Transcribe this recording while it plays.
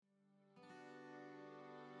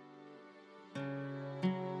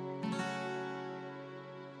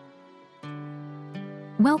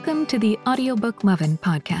Welcome to the Audiobook Lovin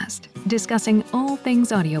podcast, discussing all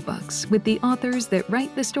things audiobooks with the authors that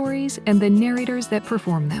write the stories and the narrators that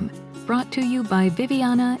perform them. Brought to you by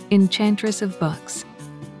Viviana, Enchantress of Books.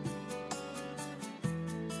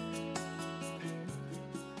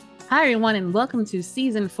 Hi, everyone, and welcome to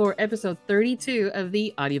Season 4, Episode 32 of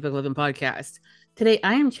the Audiobook Lovin podcast. Today,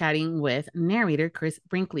 I am chatting with narrator Chris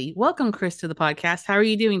Brinkley. Welcome, Chris, to the podcast. How are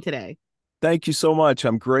you doing today? Thank you so much.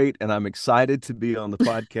 I'm great, and I'm excited to be on the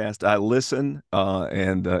podcast. I listen,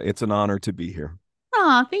 and it's an honor to be here.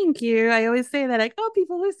 Oh, thank you. I always say that, like, oh,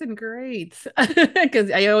 people listen, great. Because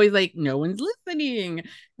I always no one's listening.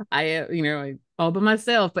 I all by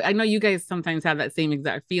myself. But I know you guys sometimes have that same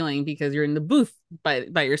exact feeling because you're in the booth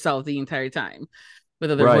by yourself the entire time with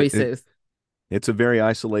other voices. It's a very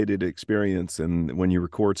isolated experience, and when you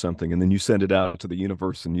record something and then you send it out to the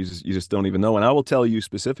universe and you just don't even know. And I will tell you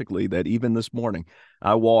specifically that even this morning,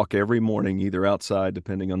 I walk every morning either outside,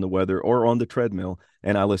 depending on the weather, or on the treadmill,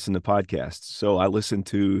 and I listen to podcasts. So I listened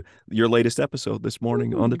to your latest episode this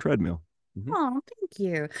morning on the treadmill. Mm-hmm. Oh, thank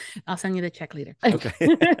you. I'll send you the check later.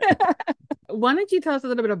 Okay. Why don't you tell us a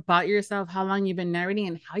little bit about yourself, how long you've been narrating,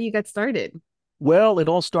 and how you got started? Well, it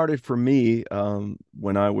all started for me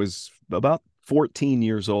when I was about 14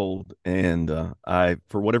 years old, and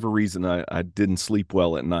for whatever reason, I didn't sleep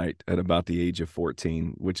well at night at about the age of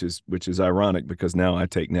 14, which is ironic because now I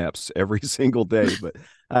take naps every single day, but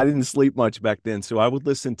I didn't sleep much back then. So I would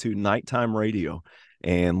listen to nighttime radio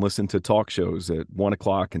and listen to talk shows at 1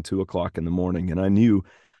 o'clock and 2 o'clock in the morning. And I knew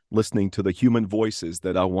listening to the human voices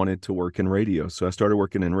that I wanted to work in radio. So I started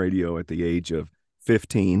working in radio at the age of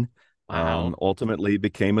 15. Wow. Ultimately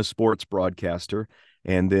became a sports broadcaster.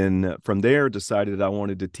 And then from there decided I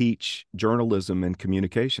wanted to teach journalism and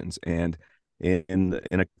communications. And in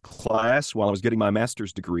a class while I was getting my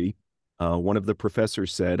master's degree, one of the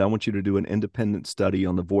professors said, I want you to do an independent study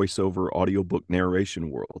on the voiceover audiobook narration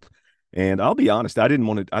world. And I'll be honest, I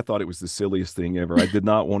thought it was the silliest thing ever. I did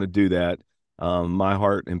not want to do that. My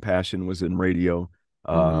heart and passion was in radio.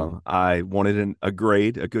 I wanted a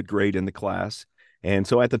good grade in the class. And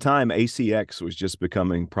so at the time, ACX was just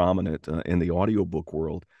becoming prominent in the audiobook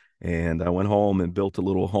world. And I went home and built a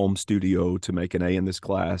little home studio to make an A in this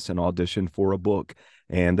class and auditioned for a book.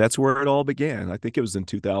 And that's where it all began. I think it was in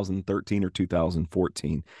 2013 or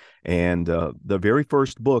 2014. And the very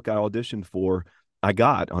first book I auditioned for, I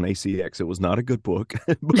got on ACX. It was not a good book,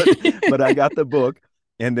 but I got the book.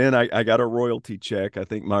 And then I got a royalty check. I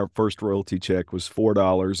think my first royalty check was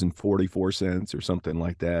 $4.44 or something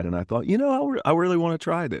like that. And I thought, I really want to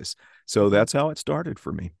try this. So that's how it started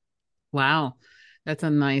for me. Wow. That's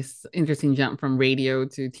a nice, interesting jump from radio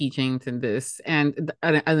to teaching to this. And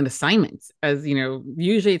as an assignment, as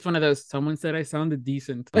usually it's one of those, someone said I sounded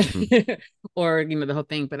decent or, the whole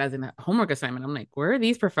thing. But as a homework assignment, I'm like, where are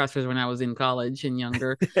these professors when I was in college and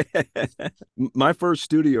younger? My first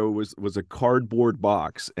studio was a cardboard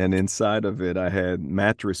box. And inside of it, I had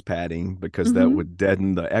mattress padding because that would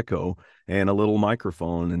deaden the echo, and a little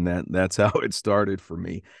microphone. And that's how it started for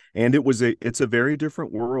me. And it's a very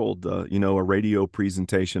different world. A radio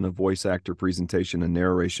presentation, a voice actor presentation, a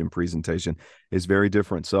narration presentation is very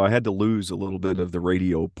different. So I had to lose a little bit of the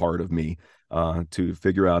radio part of me to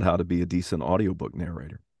figure out how to be a decent audiobook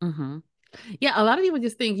narrator. Mm-hmm. Yeah, a lot of people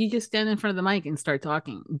just think you just stand in front of the mic and start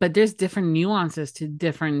talking, but there's different nuances to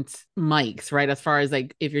different mics, right? As far as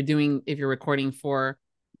if you're recording for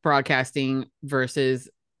broadcasting versus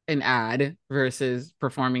an ad versus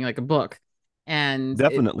performing like a book. And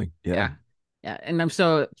definitely. Yeah. And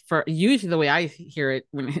for usually the way I hear it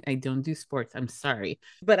when I don't do sports, I'm sorry,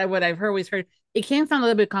 but what I've always heard, it can sound a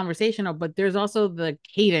little bit conversational, but there's also the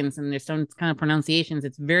cadence and there's some kind of pronunciations.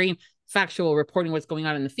 It's very factual, reporting what's going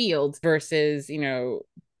on in the field versus,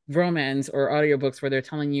 romance or audiobooks where they're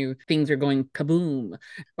telling you things are going kaboom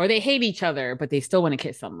or they hate each other, but they still want to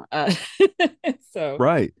kiss them. So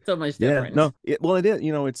right. So much different. Yeah, no, it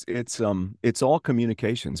is, it's all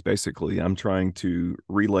communications. Basically, I'm trying to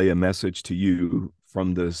relay a message to you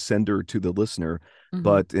from the sender to the listener,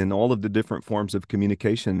 but in all of the different forms of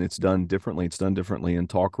communication, it's done differently. It's done differently in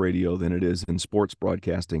talk radio than it is in sports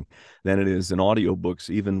broadcasting, than it is in audiobooks,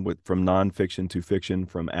 even from nonfiction to fiction,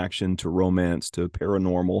 from action to romance to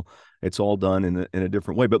paranormal. It's all done in a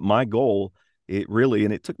different way. But my goal,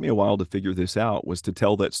 and it took me a while to figure this out, was to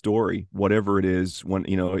tell that story, whatever it is, when,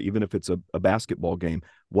 even if it's a basketball game,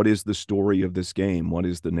 what is the story of this game? What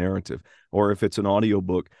is the narrative? Or if it's an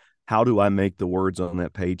audiobook, how do I make the words on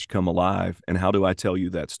that page come alive? And how do I tell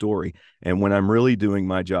you that story? And when I'm really doing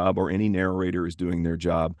my job, or any narrator is doing their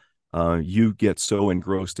job, you get so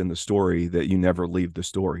engrossed in the story that you never leave the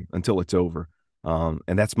story until it's over.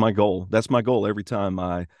 And that's my goal. That's my goal every time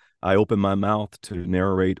I open my mouth to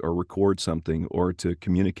narrate or record something or to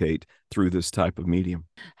communicate through this type of medium.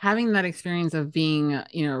 Having that experience of being,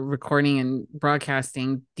 recording and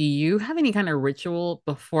broadcasting, do you have any kind of ritual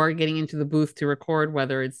before getting into the booth to record?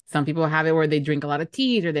 Whether it's some people have it where they drink a lot of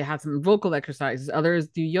teas or they have some vocal exercises, others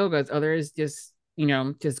do yogas, others just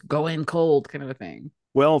go in cold kind of a thing.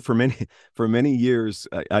 Well, for many years,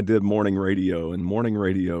 I did morning radio, and morning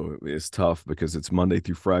radio is tough because it's Monday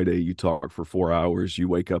through Friday. You talk for 4 hours. You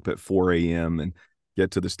wake up at 4 a.m. and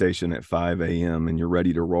get to the station at 5 a.m. and you're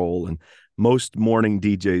ready to roll. And most morning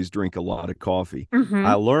DJs drink a lot of coffee. I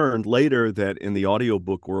Mm-hmm. learned later that in the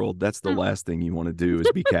audiobook world, that's the last thing you want to do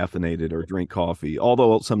is be caffeinated or drink coffee.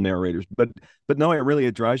 Although some narrators, but no,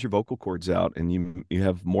 it dries your vocal cords out, and you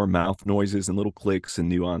have more mouth noises and little clicks and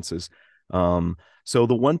nuances. So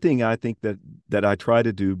the one thing I think that I try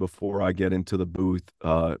to do before I get into the booth,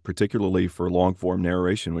 particularly for long form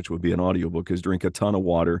narration, which would be an audiobook, is drink a ton of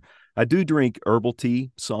water. I do drink herbal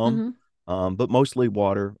tea, some, Mm-hmm. but mostly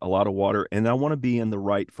water, a lot of water. And I want to be in the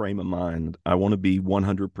right frame of mind. I want to be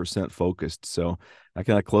 100% focused. So I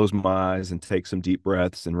kind of close my eyes and take some deep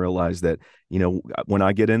breaths and realize that, when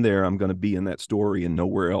I get in there, I'm going to be in that story and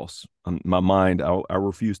nowhere else. My mind, I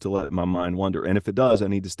refuse to let my mind wander. And if it does, I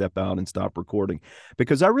need to step out and stop recording,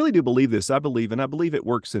 because I really do believe this. I believe it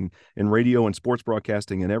works in radio and sports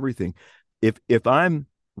broadcasting and everything. If I'm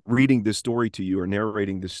reading this story to you or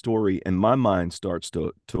narrating this story and my mind starts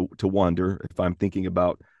to wander, if I'm thinking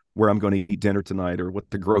about where I'm going to eat dinner tonight or what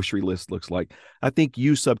the grocery list looks like, I think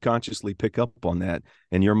you subconsciously pick up on that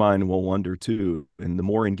and your mind will wander too. And the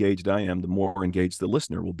more engaged I am, the more engaged the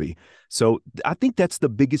listener will be. So I think that's the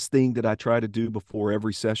biggest thing that I try to do before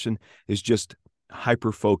every session is just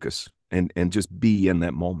hyper focus and just be in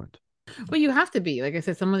that moment. Well, you have to be. Like I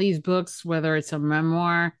said, some of these books, whether it's a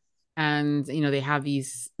memoir and, they have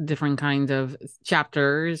these different kinds of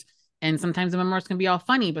chapters, and sometimes the memoirs can be all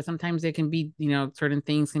funny, but sometimes they can be, certain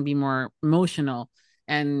things can be more emotional.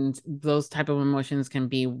 And those type of emotions can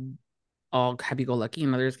be all happy-go-lucky,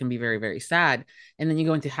 and others can be very, very sad. And then you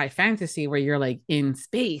go into high fantasy where you're like in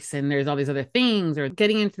space and there's all these other things, or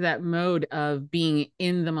getting into that mode of being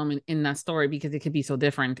in the moment in that story, because it could be so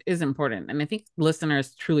different, is important. And I think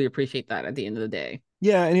listeners truly appreciate that at the end of the day.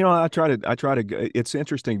 Yeah, and it's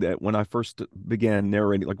interesting that when I first began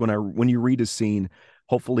narrating, like when you read a scene,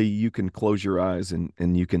 hopefully you can close your eyes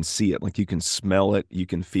and you can see it, like you can smell it, you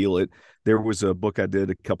can feel it. There was a book I did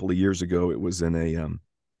a couple of years ago. It was in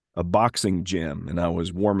a boxing gym, and I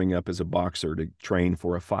was warming up as a boxer to train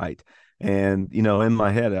for a fight. And in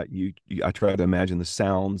my head, I try to imagine the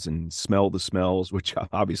sounds and smell the smells, which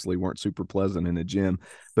obviously weren't super pleasant in a gym,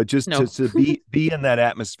 but just No. to be in that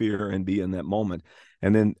atmosphere and be in that moment.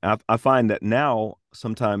 And then I find that now,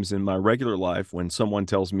 sometimes in my regular life, when someone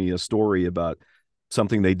tells me a story about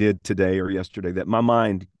something they did today or yesterday, that my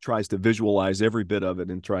mind tries to visualize every bit of it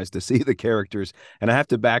and tries to see the characters. And I have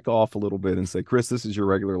to back off a little bit and say, Chris, this is your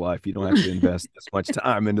regular life. You don't have to invest this much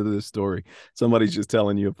time into this story. Somebody's just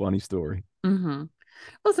telling you a funny story. Mm-hmm.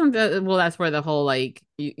 Well, that's where the whole like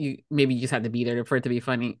you maybe you just have to be there for it to be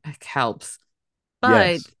funny helps. But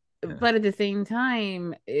Yes. Yeah. but at the same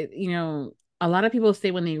time, a lot of people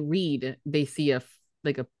say when they read, they see a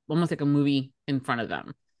almost like a movie in front of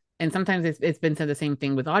them. And sometimes it's been said the same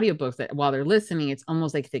thing with audiobooks, that while they're listening, it's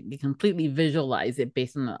almost like they completely visualize it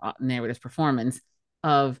based on the narrator's performance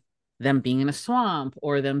of them being in a swamp,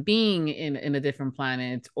 or them being in a different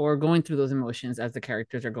planet, or going through those emotions as the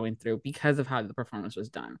characters are going through, because of how the performance was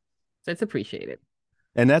done. So it's appreciated.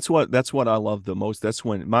 And that's what I love the most. That's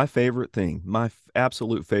when my favorite thing,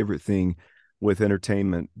 absolute favorite thing with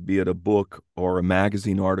entertainment, be it a book or a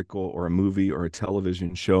magazine article or a movie or a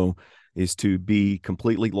television show, is to be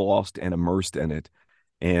completely lost and immersed in it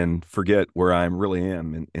and forget where I really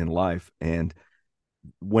am in life. And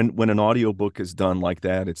when an audiobook is done like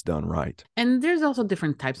that, it's done right. And there's also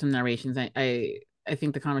different types of narrations. I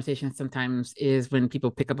think the conversation sometimes is when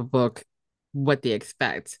people pick up a book, what they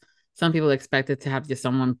expect. Some people expect it to have just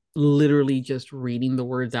someone literally just reading the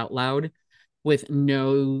words out loud with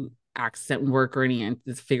no accent work or any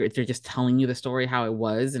figure. They're just telling you the story how it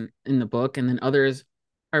was in the book. And then others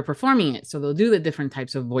are performing it. So they'll do the different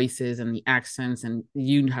types of voices and the accents, and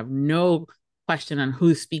you have no question on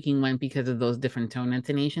who's speaking when, because of those different tone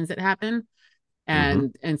intonations that happen. Mm-hmm.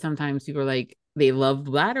 And sometimes people are like, they love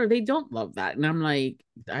that or they don't love that. And I'm like,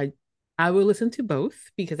 I will listen to both,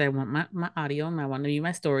 because I want my audio and I want to view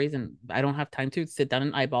my stories, and I don't have time to sit down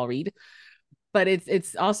and eyeball read. But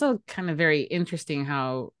it's also kind of very interesting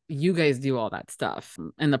how you guys do all that stuff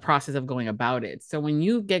and the process of going about it. So when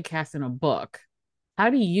you get cast in a book, how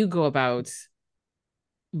do you go about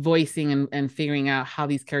voicing and figuring out how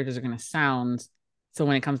these characters are going to sound. So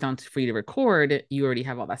when it comes down to for you to record, you already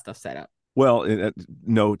have all that stuff set up. Well,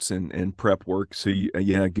 notes and prep work. So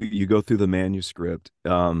you go through the manuscript.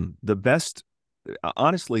 Honestly,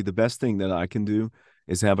 the best thing that I can do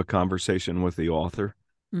is have a conversation with the author.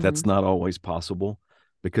 That's not always possible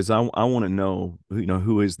because I want to know,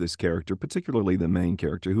 who is this character, particularly the main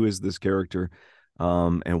character. Who is this character,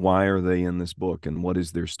 and why are they in this book, and what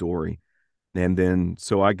is their story? And then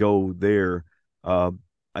so I go there.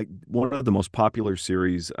 One of the most popular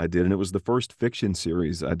series I did, and it was the first fiction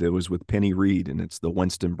series I did, was with Penny Reed, and it's the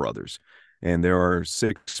Winston brothers. And there are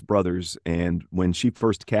 6 brothers. And when she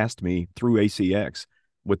first cast me through ACX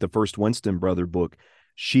with the first Winston brother book,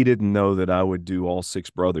 she didn't know that I would do all 6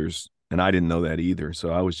 brothers, and I didn't know that either.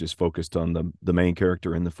 So I was just focused on the main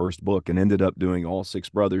character in the first book, and ended up doing all 6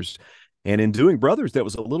 brothers. And in doing brothers, that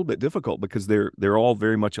was a little bit difficult because they're all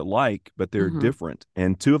very much alike, but they're different.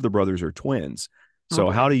 And 2 of the brothers are twins. So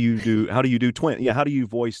how do you do twin? Yeah, how do you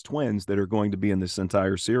voice twins that are going to be in this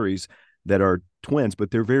entire series that are twins,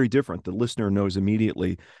 but they're very different? The listener knows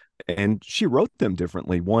immediately. And she wrote them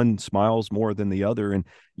differently. One smiles more than the other, and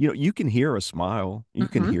you can hear a smile, you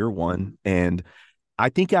can hear one. And I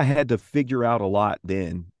think I had to figure out a lot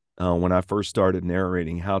then when I first started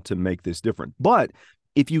narrating how to make this different. But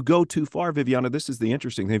if you go too far, Viviana, this is the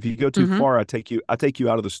interesting thing. If you go too far, I take you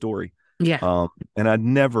out of the story. Yeah. And I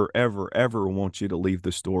never, ever, ever want you to leave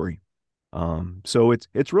the story. So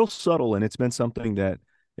it's real subtle, and it's been something that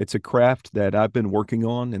it's a craft that I've been working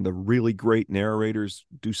on, and the really great narrators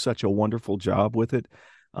do such a wonderful job with it.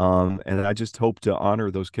 And I just hope to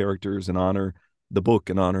honor those characters and honor the book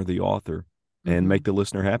and honor the author and make the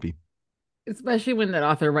listener happy. Especially when that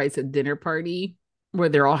author writes a dinner party where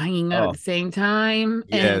they're all hanging out at the same time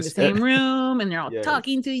and in the same room, and they're all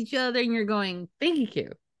talking to each other, and you're going, thank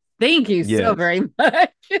you. Thank you so very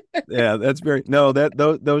much. Yeah, that's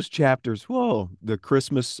those chapters. Whoa, the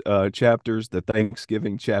Christmas chapters, the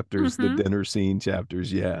Thanksgiving chapters, the dinner scene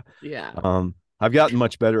chapters. Yeah. I've gotten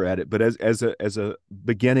much better at it, but as a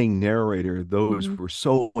beginning narrator, those were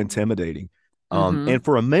so intimidating. And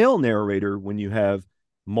for a male narrator, when you have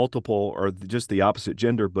multiple or just the opposite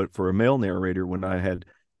gender, but for a male narrator, when I had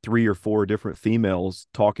 3 or 4 different females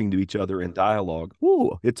talking to each other in dialogue,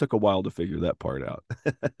 it took a while to figure that part out.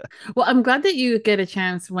 Well, I'm glad that you get a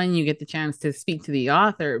chance when you get the chance to speak to the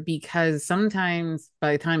author, because sometimes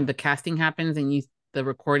by the time the casting happens and the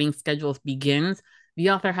recording schedule begins, the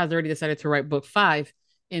author has already decided to write book 5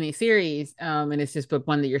 in a series, and it's just book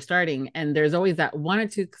 1 that you're starting. And there's always that 1 or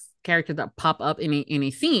 2 characters that pop up in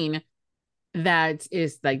a scene that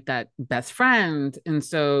is like that best friend. And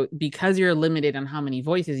so because you're limited on how many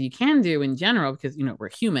voices you can do in general, because we're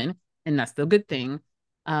human, and that's the good thing,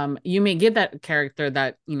 you may give that character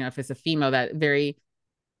that, if it's a female, that very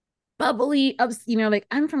bubbly, like,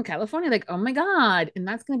 I'm from California, like, oh my God. And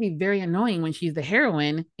that's going to be very annoying when she's the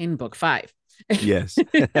heroine in book 5. Yes.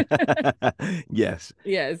 Yes.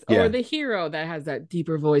 Yeah. Or the hero that has that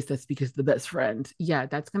deeper voice that's because the best friend. Yeah,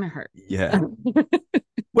 that's gonna hurt. Yeah.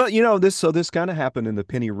 Well, this kind of happened in the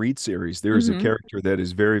Penny Reed series. There is a character that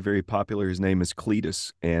is very, very popular. His name is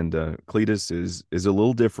Cletus, and Cletus is a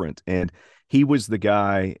little different. And he was the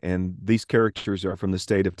guy, and these characters are from the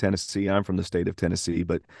state of Tennessee. I'm from the state of Tennessee,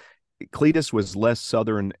 but Cletus was less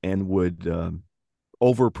Southern and would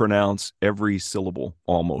overpronounce every syllable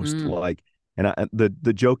almost. And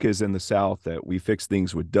the joke is in the South that we fix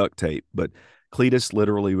things with duct tape, but Cletus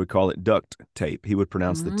literally would call it duct tape. He would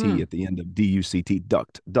pronounce the T at the end of D-U-C-T,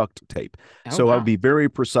 duct tape. So I would be very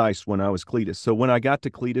precise when I was Cletus. So when I got to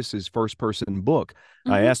Cletus's first person book,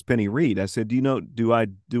 I asked Penny Reed, I said, do I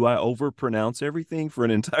overpronounce everything for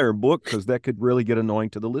an entire book? Because that could really get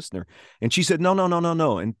annoying to the listener. And she said,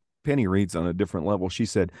 no. And Penny Reed's on a different level. She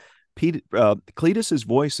said, Cletus's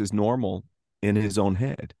voice is normal in his own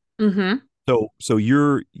head. So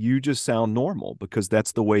you just sound normal because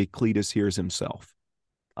that's the way Cletus hears himself.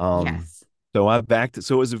 Yes. So I backed it.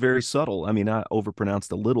 So it was very subtle. I mean, I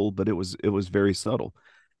overpronounced a little, but it was very subtle.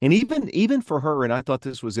 And even for her, and I thought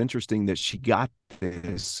this was interesting that she got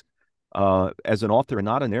this as an author and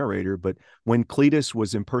not a narrator, but when Cletus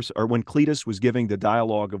was when Cletus was giving the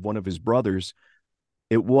dialogue of one of his brothers,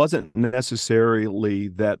 it wasn't necessarily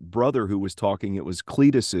that brother who was talking. It was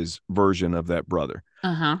Cletus's version of that brother.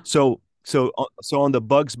 So on the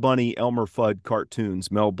Bugs Bunny Elmer Fudd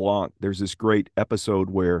cartoons, Mel Blanc, there's this great episode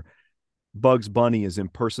where Bugs Bunny is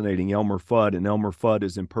impersonating Elmer Fudd and Elmer Fudd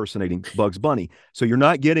is impersonating Bugs Bunny. So you're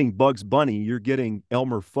not getting Bugs Bunny, you're getting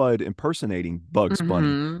Elmer Fudd impersonating Bugs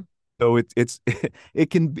Bunny. So it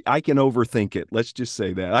can be, I can overthink it. Let's just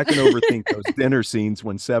say that I can overthink those dinner scenes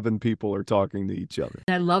when seven people are talking to each other.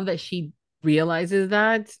 And I love that she realizes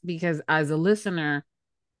that, because as a listener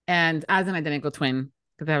and as an identical twin,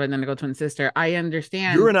 because I have an identical twin sister, I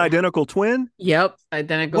understand. You're an identical twin? Yep,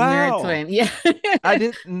 identical mirror Wow. twin. Yeah. I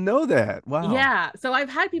didn't know that. Wow. Yeah. So I've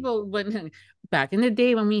had people when back in the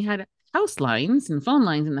day when we had house lines and phone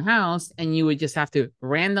lines in the house, and you would just have to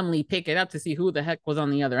randomly pick it up to see who the heck was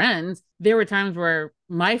on the other end. There were times where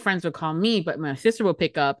my friends would call me, but my sister will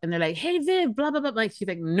pick up and they're like, "Hey, Viv, blah, blah, blah." Like, she's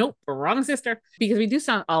like, "Nope, wrong sister." Because we do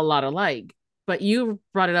sound a lot alike. But you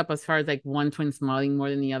brought it up as far as like one twin smiling more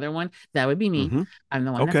than the other one. That would be me. Mm-hmm. I'm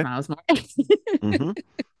the one Okay. that smiles more. Mm-hmm.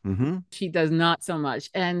 Mm-hmm. She does not so much.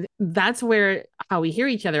 And that's where how we hear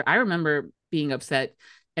each other. I remember being upset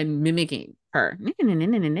and mimicking her,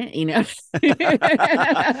 you know.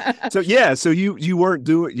 So you weren't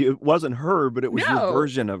doing, it wasn't her, but it was your No.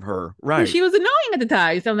 version of her. Right. She was annoying at the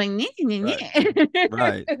time. So I'm like,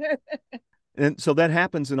 Right. And so that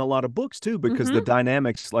happens in a lot of books too, because the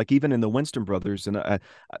dynamics, like even in the Winston brothers, and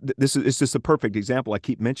this is, it's just a perfect example. I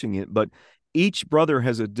keep mentioning it, but each brother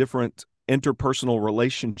has a different interpersonal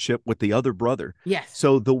relationship with the other brother. Yes.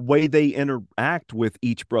 So the way they interact with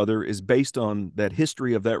each brother is based on that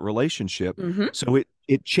history of that relationship. So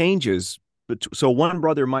it changes. So one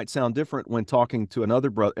brother might sound different when talking to another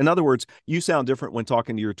brother. In other words, you sound different when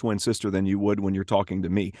talking to your twin sister than you would when you're talking to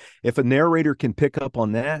me. If a narrator can pick up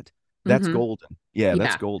on that, that's golden. Yeah,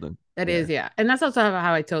 that's golden. That is, yeah. And that's also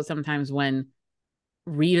how I tell sometimes when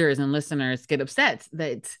readers and listeners get upset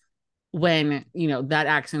that when, you know, that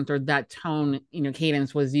accent or that tone, you know,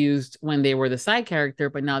 cadence was used when they were the side character,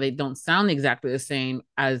 but now they don't sound exactly the same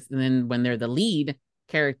as then when they're the lead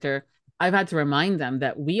character. I've had to remind them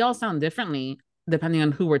that we all sound differently depending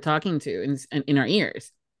on who we're talking to in our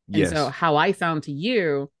ears. Yes. And so how I sound to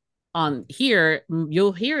you on here,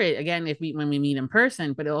 you'll hear it again when we meet in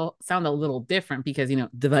person, but it'll sound a little different because, you know,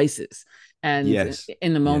 devices and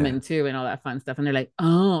in the moment too, and all that fun stuff. And they're like,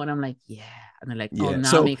 "Oh," and I'm like, "Yeah." And they're like, "Oh,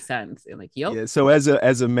 now it makes sense." And like, "Yep." Yeah. So as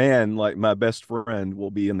a man, like my best friend will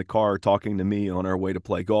be in the car talking to me on our way to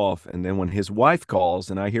play golf. And then when his wife calls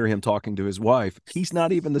and I hear him talking to his wife, he's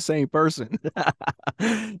not even the same person.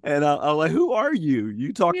 And I'm like, "Who are you?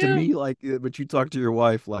 You talk to me like, but you talk to your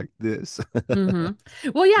wife like this."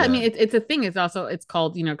 Well, yeah, I mean, it's a thing. It's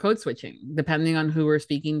called, you know, code switching, depending on who we're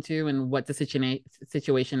speaking to and what the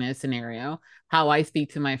situation is, scenario. How I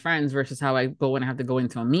speak to my friends versus how I go when I have to go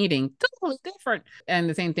into a meeting, totally different. And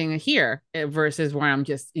the same thing here versus where I'm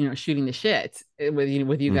just, you know, shooting the shit with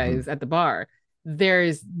you guys at the bar.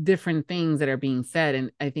 There's different things that are being said.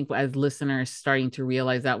 And I think as listeners starting to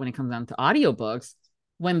realize that when it comes down to audiobooks,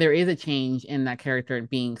 when there is a change in that character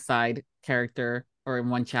being side character or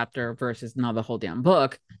in one chapter versus not the whole damn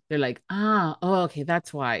book, they're like, okay,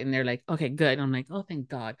 that's why. And they're like, okay, good. And I'm like, oh, thank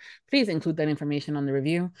God. Please include that information on the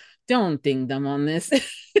review. Don't ding them on this.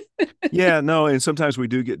 Yeah, no, and sometimes we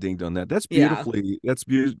do get dinged on that. That's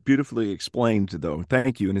beautifully explained though.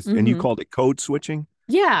 Thank you. And you called it code switching?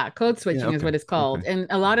 Yeah, code switching is what it's called. Okay. And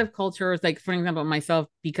a lot of cultures, like for example, myself,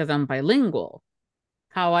 because I'm bilingual,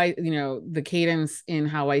 how I, you know, the cadence in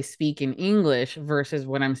how I speak in English versus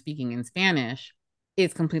when I'm speaking in Spanish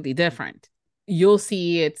is completely different. You'll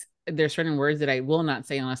see it. There's certain words that I will not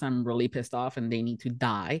say unless I'm really pissed off and they need to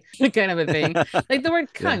die, kind of a thing. Like the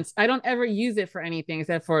word cunt, I don't ever use it for anything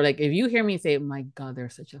except for like, if you hear me say, "My God, they're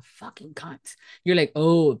such a fucking cunt," you're like,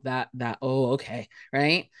 "Oh, oh, okay."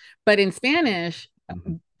 Right. But in Spanish,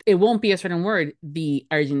 it won't be a certain word. The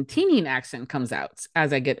Argentinian accent comes out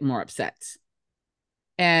as I get more upset.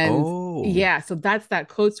 And so that's that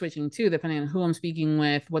code switching too, depending on who I'm speaking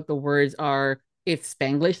with, what the words are. If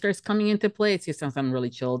Spanglish starts coming into play, it's just something I'm really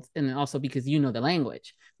chilled. And then also because you know the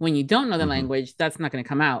language. When you don't know the language, that's not going to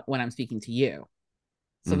come out when I'm speaking to you.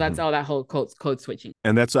 So that's all that whole code switching.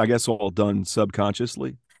 And that's, I guess, all done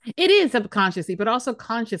subconsciously. It is subconsciously, but also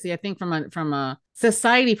consciously. I think from a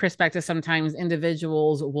society perspective, sometimes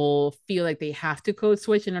individuals will feel like they have to code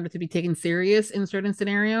switch in order to be taken serious in certain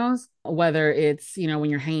scenarios, whether it's, you know, when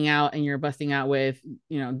you're hanging out and you're busting out with,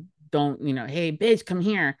 you know, don't, you know, "Hey, bitch, come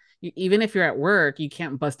here." Even if you're at work, you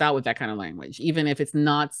can't bust out with that kind of language, even if it's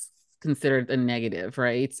not considered a negative,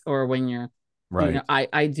 right? Or when you're, you know,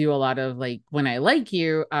 I do a lot of like, when I like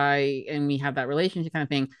you, and we have that relationship kind of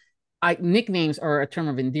thing. Nicknames are a term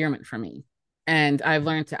of endearment for me. And I've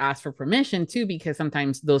learned to ask for permission too, because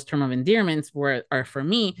sometimes those term of endearments are for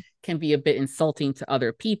me can be a bit insulting to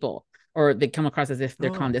other people, or they come across as if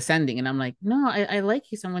they're condescending. And I'm like, "No, I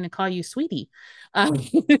like you, so I'm going to call you sweetie,"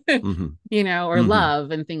 you know, or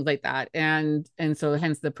love and things like that. And so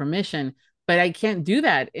hence the permission. but I can't do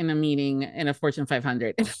that in a meeting in a Fortune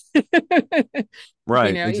 500. Right.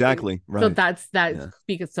 You know, Exactly. so Right. that's Yeah.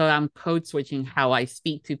 because so I'm code switching how I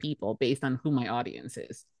speak to people based on who my audience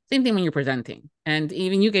is. Same thing when you're presenting, and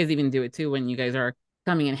even you guys even do it too when you guys are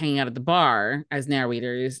coming and hanging out at the bar as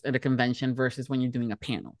narrators at a convention versus when you're doing a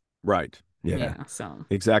panel. Right. Yeah. Yeah. So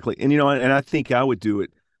Exactly. And, and I think I would do it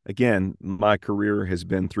again. My career has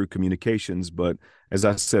been through communications, but as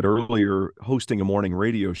I said earlier, hosting a morning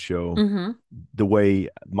radio show, mm-hmm. the way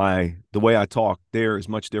I talk there is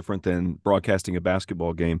much different than broadcasting a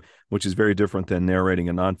basketball game, which is very different than narrating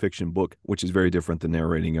a nonfiction book, which is very different than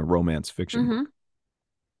narrating a romance fiction Mm-hmm. book.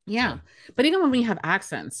 Yeah. But even when we have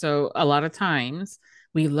accents, so a lot of times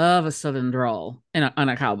we love a Southern drawl on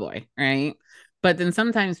a cowboy, right? But then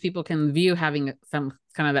sometimes people can view having some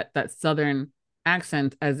kind of that Southern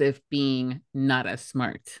accent as if being not as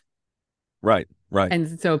smart. Right. Right.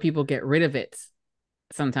 And so people get rid of it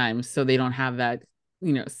sometimes so they don't have that,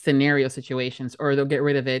 scenario situations, or they'll get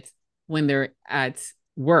rid of it when they're at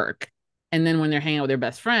work. And then when they're hanging out with their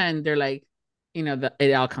best friend, they're like,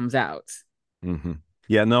 it all comes out. Mm-hmm.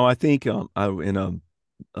 Yeah, no, I think in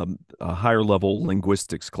a higher level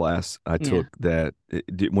linguistics class I Yeah. took that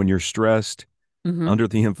when you're stressed, Mm-hmm. under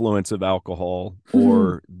the influence of alcohol,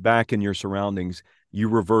 or back in your surroundings, you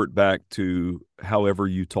revert back to however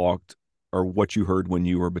you talked or what you heard when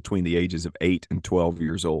you were between the ages of 8 and 12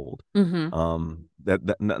 years old. Mm-hmm.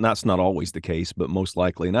 That's not always the case, but most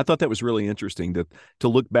likely. And I thought that was really interesting to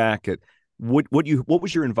look back at what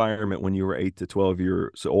was your environment when you were 8 to 12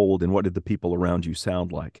 years old, and what did the people around you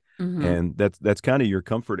sound like? Mm-hmm. And that's kind of your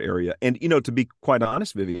comfort area. And to be quite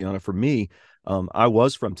honest, Viviana, for me, I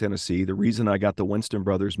was from Tennessee. The reason I got the Winston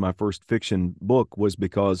Brothers, my first fiction book, was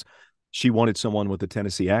because she wanted someone with a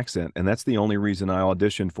Tennessee accent. And that's the only reason I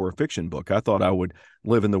auditioned for a fiction book. I thought I would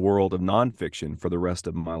live in the world of nonfiction for the rest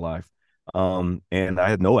of my life. And I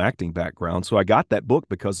had no acting background. So I got that book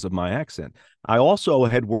because of my accent. I also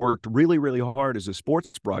had worked really, really hard as a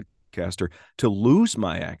sports broadcaster to lose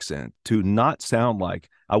my accent, to not sound like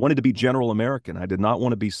I wanted to be general American. I did not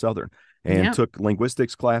want to be Southern, and took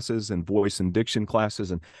linguistics classes and voice and diction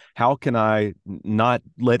classes. And how can I not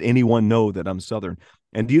let anyone know that I'm Southern?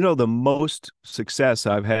 And the most success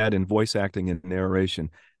I've had in voice acting and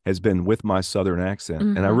narration has been with my Southern accent.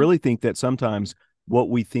 Mm-hmm. And I really think that sometimes what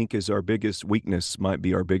we think is our biggest weakness might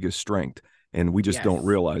be our biggest strength, and we just don't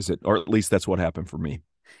realize it, or at least that's what happened for me.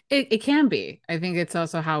 It can be. I think it's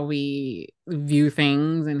also how we view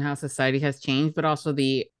things and how society has changed, but also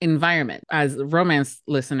the environment. As romance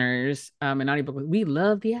listeners, in audiobook, we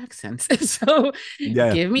love the accents. So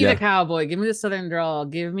give me the cowboy, give me the Southern drawl,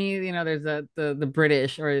 give me, there's the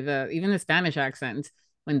British or even the Spanish accent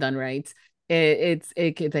when done right. It's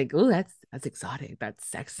like, oh, that's exotic, that's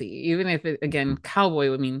sexy. Even if again,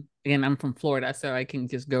 cowboy, I mean, again, I'm from Florida, so I can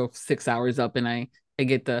just go 6 hours up and I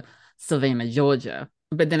get the Savannah, Georgia.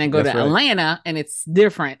 But then I go to Atlanta and it's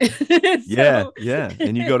different. Yeah.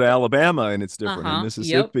 And you go to Alabama and it's different, and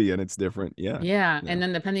Mississippi and it's different. Yeah. And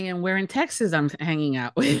then depending on where in Texas I'm hanging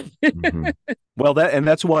out with. Well,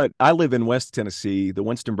 that's what I live in West Tennessee. The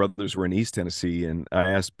Winston Brothers were in East Tennessee, and I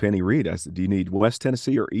asked Penny Reed, I said, "Do you need West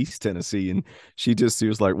Tennessee or East Tennessee?" And she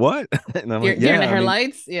was like, "What?" And I'm like, "Yeah, the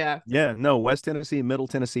headlights." Yeah. Yeah, no, West Tennessee, Middle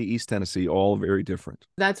Tennessee, East Tennessee, all very different.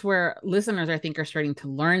 That's where listeners, I think, are starting to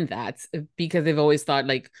learn that, because they've always thought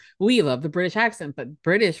like, we love the British accent, but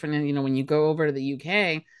British, when you go over to the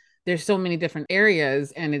UK, there's so many different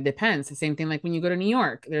areas and it depends. The same thing like when you go to New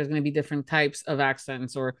York, there's going to be different types of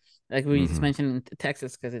accents, or like we just mentioned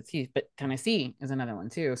Texas because it's huge, but Tennessee is another one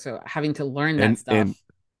too. So having to learn that stuff. And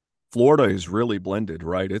Florida is really blended,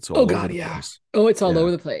 right? It's all over the place. Oh, it's all over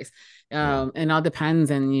the place. And all depends.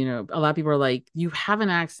 And, a lot of people are like, you have an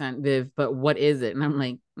accent, Viv, but what is it? And I'm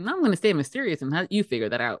like, no, I'm going to stay mysterious and you figure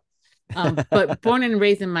that out. But born and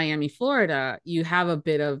raised in Miami, Florida, you have a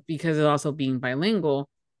bit of, because of also being bilingual,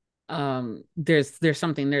 there's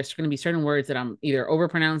going to be certain words that I'm either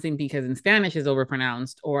overpronouncing because in Spanish is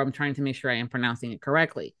overpronounced, or I'm trying to make sure I am pronouncing it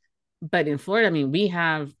correctly. But in Florida, I mean, we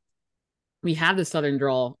have the Southern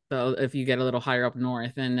drawl, though, if you get a little higher up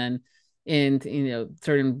north, and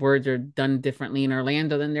certain words are done differently in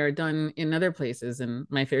Orlando than they're done in other places. And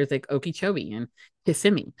my favorite is like Okeechobee and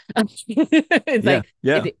Kissimmee. It's like,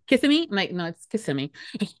 is it Kissimmee? I'm like, no, it's Kissimmee.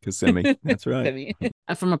 Kissimmee, that's right.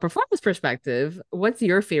 From a performance perspective, what's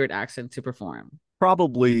your favorite accent to perform?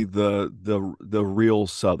 Probably the real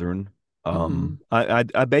Southern.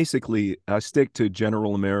 I basically stick to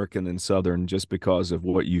general American and Southern just because of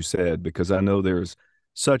what you said, because I know there's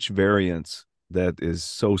such variance that is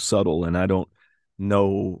so subtle, and I don't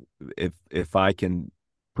know if I can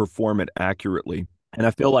perform it accurately. And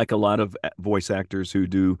I feel like a lot of voice actors who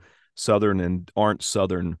do Southern and aren't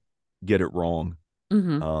Southern get it wrong.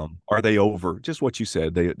 Hmm. Are they over just what you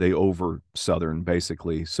said? They over Southern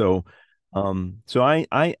basically. So, so I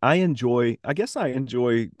enjoy. I guess I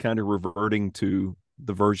enjoy kind of reverting to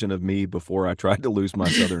the version of me before I tried to lose my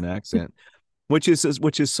Southern accent, which is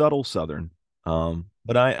subtle Southern.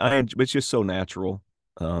 But it's just so natural,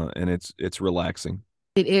 and it's relaxing.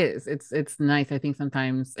 It is. It's nice. I think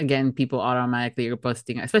sometimes again people automatically are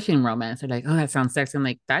posting, especially in romance. They're like, "Oh, that sounds sexy." I'm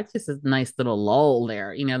like, "That's just a nice little lull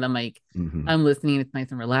there." You know, I'm like, Hmm. I'm listening. It's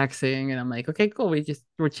nice and relaxing, and I'm like, "Okay, cool.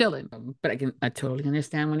 We're chilling." But I totally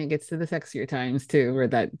understand when it gets to the sexier times too, where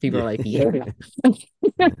that people are Yeah. like,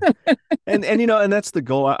 "Yeah." And and that's the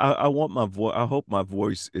goal. I want my voice. I hope my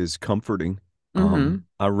voice is comforting. Hmm.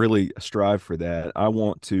 I really strive for that. I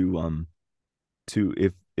want to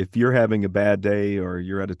if you're having a bad day or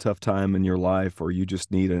you're at a tough time in your life or you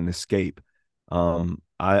just need an escape,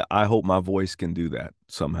 I hope my voice can do that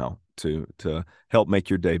somehow to help make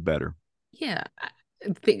your day better. Yeah.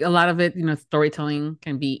 I think a lot of it, storytelling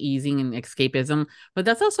can be easing and escapism, but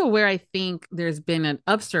that's also where I think there's been an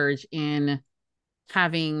upsurge in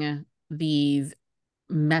having these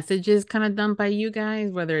messages kind of done by you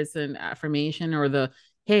guys, whether it's an affirmation or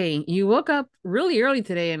hey, you woke up really early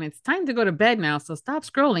today and it's time to go to bed now. So stop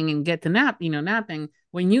scrolling and get to napping.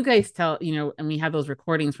 When you guys tell, and we have those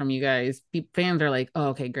recordings from you guys, fans are like, oh,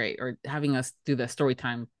 okay, great. Or having us do the story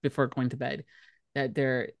time before going to bed, that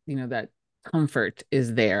that comfort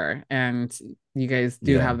is there. And you guys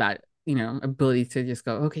do Yeah. have that, ability to just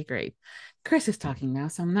go, okay, great. Chris is talking now,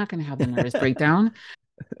 so I'm not going to have the nervous breakdown.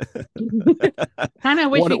 Kind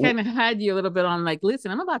of wish One we kind of had you a little bit on like,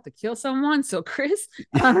 listen, I'm about to kill someone. So Chris,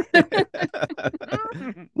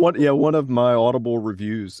 one of my Audible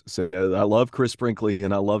reviews said, I love Chris Brinkley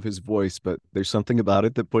and I love his voice, but there's something about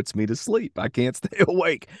it that puts me to sleep. I can't stay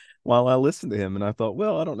awake while I listen to him. And I thought,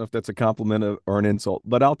 well, I don't know if that's a compliment or an insult,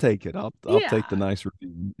 but I'll take it. I'll take the yeah, nice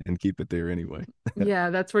review and keep it there anyway. yeah,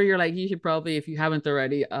 that's where you're like, you should probably, if you haven't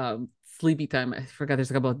already, sleepy time. I forgot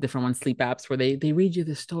there's a couple of different ones, sleep apps where they read you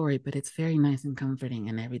the story, but it's very nice and comforting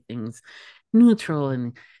and everything's neutral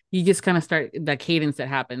and you just kind of start that cadence that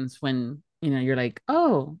happens when you're like,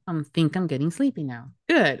 oh, think I'm getting sleepy now.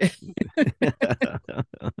 Good.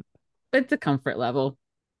 It's a comfort level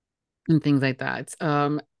and things like that.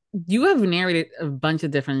 You have narrated a bunch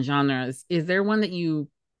of different genres. Is there one that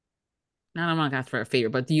not I'm not gonna ask for a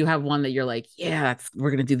favorite, but do you have one that you're like, yeah,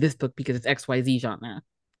 we're gonna do this book because it's XYZ genre?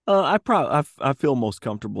 I feel most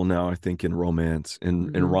comfortable now, I think, in romance in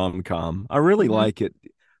Mm-hmm. rom-com. I really Mm-hmm. like it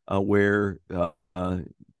where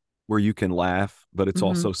where you can laugh, but it's Mm-hmm.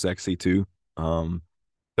 also sexy too. Um,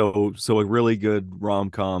 so a really good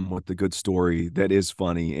rom-com with a good story that is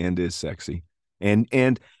funny and is sexy. And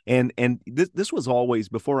this was always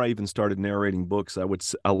before I even started narrating books.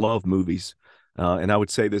 I love movies, and I would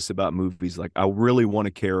say this about movies: like I really want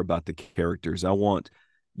to care about the characters. I want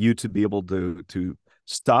you to be able to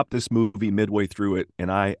stop this movie midway through it,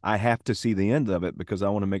 and I have to see the end of it because I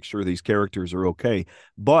want to make sure these characters are okay.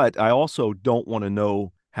 But I also don't want to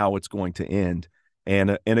know how it's going to end.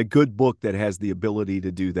 And a good book that has the ability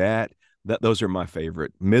to do that, those are my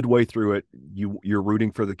favorite. Midway through it, you're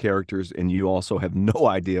rooting for the characters and you also have no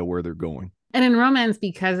idea where they're going. And in romance,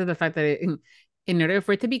 because of the fact that in order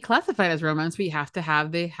for it to be classified as romance, we have to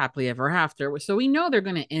have the happily ever after. So we know they're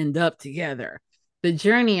going to end up together. The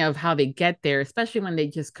journey of how they get there, especially when they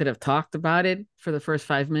just could have talked about it for the first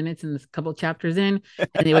 5 minutes and a couple chapters in,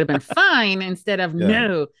 and they would have been fine instead of Yeah.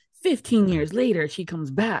 no, 15 years later, she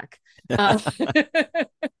comes back. Uh,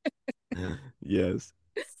 Yes.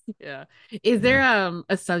 yeah. Is Yeah. there a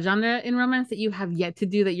subgenre in romance that you have yet to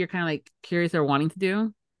do that you're kind of like curious or wanting to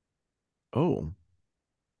do? Oh,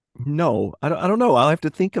 no, I don't know. I'll have to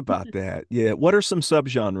think about that. Yeah. What are some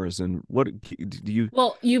subgenres and what do you?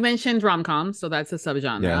 Well, you mentioned rom-com, so that's a Yeah.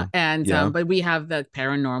 subgenre. And Yeah. but we have the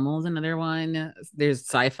paranormal is another one. There's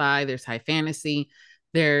sci-fi, there's high fantasy,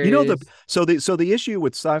 there's The issue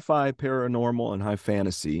with sci-fi, paranormal, and high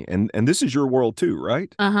fantasy, and this is your world too,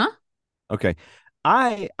 right? uh-huh. Okay.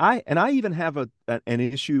 I even have an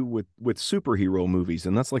issue with superhero movies,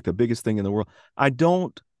 and that's like the biggest thing in the world. I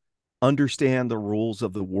don't understand the rules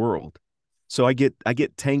of the world. So I get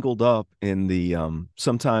tangled up in the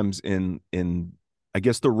sometimes in I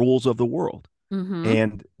guess the rules of the world. Mm-hmm.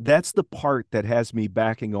 And that's the part that has me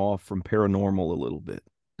backing off from paranormal a little bit.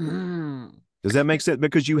 Mm. Does that make sense?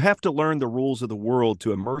 Because you have to learn the rules of the world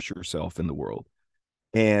to immerse yourself in the world.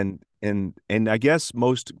 And I guess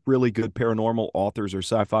most really good paranormal authors or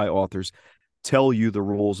sci-fi authors tell you the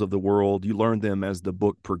rules of the world. You learn them as the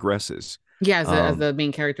book progresses. Yeah, as the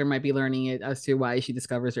main character might be learning it as to why she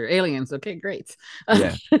discovers her aliens. Okay, great.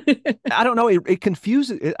 Yeah. I don't know. It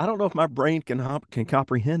confuses it. I don't know if my brain can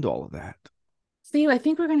comprehend all of that. Steve, I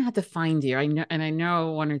think we're gonna have to find you. I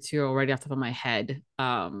know one or two already off the top of my head.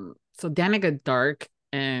 So Danica Dark,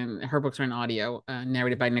 and her books are in audio,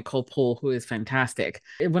 narrated by Nicole Poole, who is fantastic.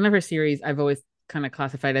 One of her series I've always kind of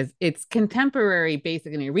classified as it's contemporary,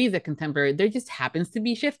 basically. It reads it contemporary. There just happens to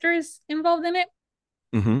be shifters involved in it.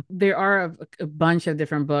 Mm-hmm. There are a bunch of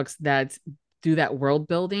different books that do that world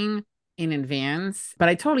building in advance, but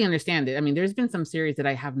I totally understand it. I mean, there's been some series that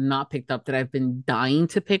I have not picked up that I've been dying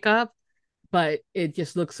to pick up, but it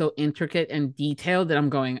just looks so intricate and detailed that I'm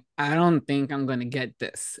going, I don't think I'm going to get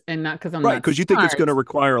this. And not because I'm Right, not because you think it's smart. going to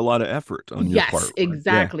require a lot of effort on your part. Yes, Right?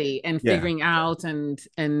 exactly. Yeah. And Yeah. figuring out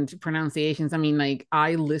and pronunciations. I mean, like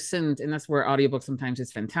I listened, and that's where audiobook sometimes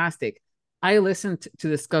is fantastic. I listened to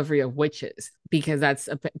Discovery of Witches because that's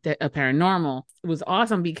a paranormal. It was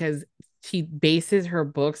awesome because she bases her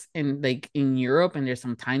books in Europe, and there's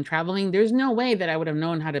some time traveling. There's no way that I would have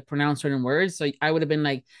known how to pronounce certain words. So I would have been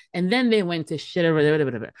like, and then they went to shit over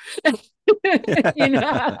there. You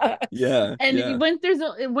know. Yeah. And Yeah. when there's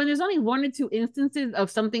only one or two instances of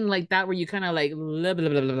something like that where you kind of like blah, blah,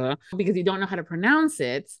 blah, blah, blah, because you don't know how to pronounce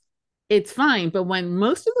it, it's fine. But when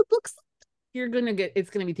most of the books, it's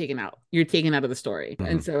gonna be taken out. You're taken out of the story.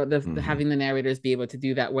 Mm-hmm. And so having the narrators be able to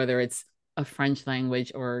do that, whether it's a French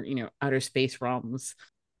language or outer space realms,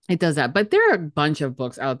 it does that. But there are a bunch of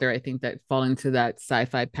books out there, I think, that fall into that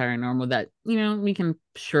sci-fi paranormal that we can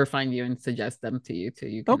sure find you and suggest them to you,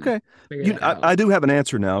 you can Okay. figure that out. I do have an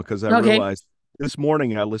answer now, because I Okay. realized this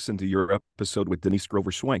morning I listened to your episode with Denise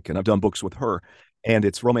Grover Swank, and I've done books with her, and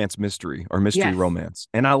it's romance mystery or mystery Yes. romance.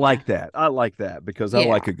 And I like that. I like that because I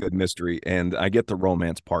like a good mystery, and I get the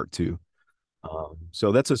romance part too.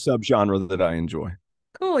 So that's a subgenre that I enjoy.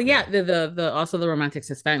 Cool. Yeah. The also the romantic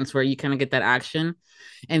suspense where you kind of get that action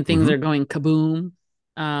and things are going kaboom.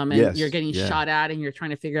 And you're getting shot at and you're trying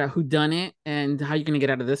to figure out who done it and how you're gonna get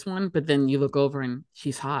out of this one. But then you look over and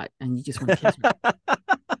she's hot and you just want to kiss her.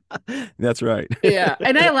 That's right. Yeah.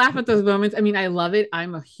 And I laugh at those moments. I mean, I love it.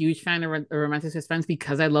 I'm a huge fan of romantic suspense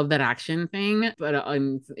because I love that action thing. But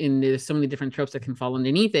there's so many different tropes that can fall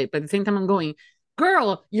underneath it. But at the same time, I'm going,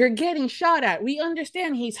 girl, you're getting shot at. We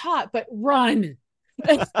understand he's hot, but run.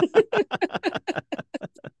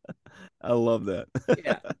 I love that.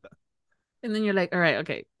 Yeah. And then you're like, all right,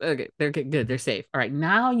 okay, they're good, they're safe. All right,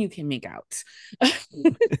 now you can make out.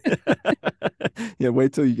 Yeah,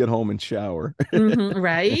 wait till you get home and shower.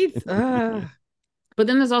 Right? But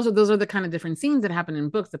then there's also, those are the kind of different scenes that happen in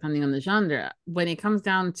books depending on the genre. When it comes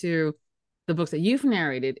down to the books that you've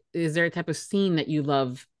narrated, is there a type of scene that you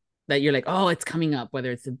love that you're like, oh, it's coming up, whether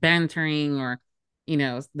it's the bantering or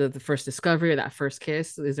the first discovery or that first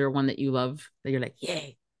kiss? Is there one that you love that you're like,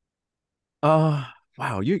 yay?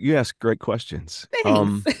 Wow, you ask great questions.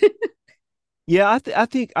 Thanks. Yeah, I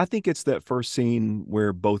think it's that first scene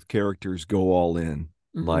where both characters go all in,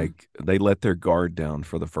 like they let their guard down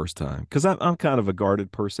for the first time. Because I'm kind of a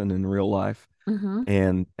guarded person in real life,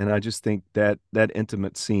 and I just think that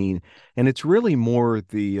intimate scene, and it's really more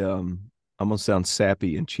the I'm gonna sound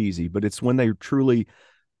sappy and cheesy, but it's when they truly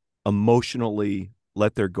emotionally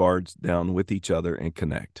let their guards down with each other and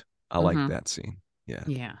connect. I like that scene.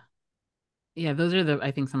 Yeah. Yeah, those are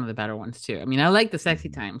I think some of the better ones too. I mean, I like the sexy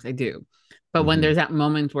times, I do. But when there's that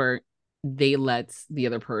moment where they let the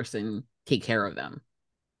other person take care of them.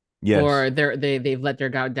 Yes. Or they've let their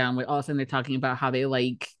guard down with all of a sudden they're talking about how they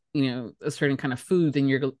like, a certain kind of food,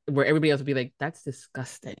 and where everybody else will be like, that's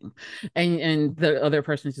disgusting. And the other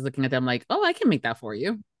person is just looking at them like, oh, I can make that for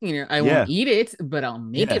you. I won't eat it, but I'll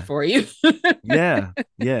make it for you. Yeah.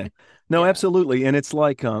 No, absolutely. And it's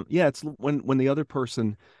like, it's when the other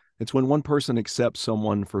person, it's when one person accepts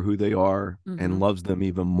someone for who they are and loves them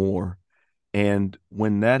even more. And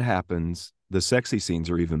when that happens, the sexy scenes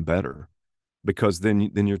are even better because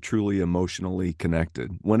then you're truly emotionally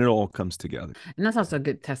connected when it all comes together. And that's also a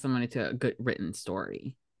good testimony to a good written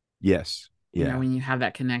story. Yes. Yeah. When you have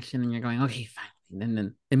that connection and you're going, okay, fine. And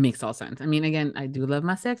then it makes all sense. I mean, again, I do love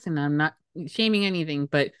my sex and I'm not shaming anything,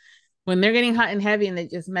 but when they're getting hot and heavy and they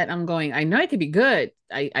just met, I'm going, I know it could be good.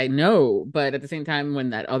 I know. But at the same time, when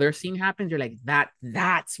that other scene happens, you're like,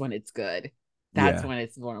 that's when it's good. That's when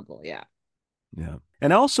it's vulnerable. Yeah. Yeah.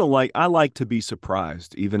 And also I like to be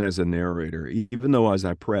surprised, even as a narrator, even though as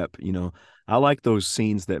I prep, I like those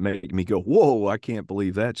scenes that make me go, whoa, I can't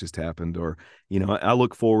believe that just happened. Or, I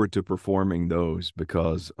look forward to performing those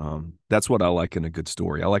because that's what I like in a good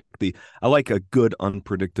story. I like a good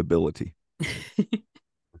unpredictability.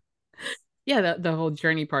 yeah, the whole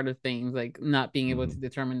journey part of things, like not being able to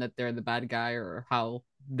determine that they're the bad guy or how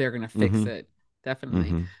they're gonna fix Mm-hmm. it. Definitely.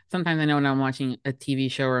 Mm-hmm. Sometimes I know when I'm watching a TV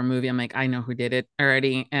show or a movie, I'm like, I know who did it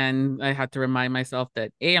already, and I have to remind myself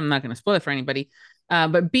that A, I'm not gonna spoil it for anybody,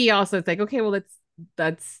 but B, also it's like, okay, well,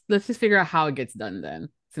 let's just figure out how it gets done then,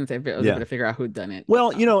 since I was able Yeah. to figure out who done it.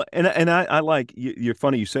 Well, and I like you're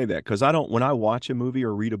funny you say that because I don't when I watch a movie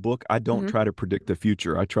or read a book, I don't Mhm. try to predict the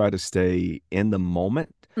future. I try to stay in the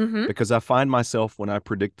moment Mhm. because I find myself when I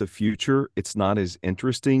predict the future, it's not as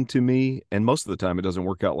interesting to me, and most of the time it doesn't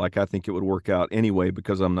work out like I think it would work out anyway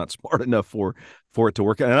because I'm not smart enough for it to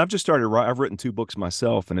work out. And I've just started I've written 2 books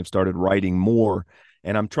myself and have started writing more,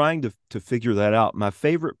 and I'm trying to figure that out. My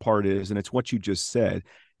favorite part is, and it's what you just said,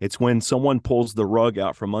 it's when someone pulls the rug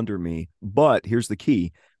out from under me. But here's the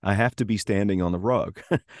key. I have to be standing on the rug.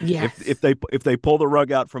 If Yes. they pull the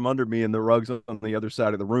rug out from under me and the rug's on the other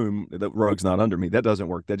side of the room, the rug's not under me. That doesn't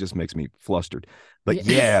work. That just makes me flustered. But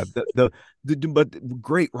Yeah. yeah, but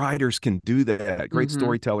great writers can do that. Great Mhm.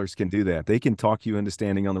 storytellers can do that. They can talk you into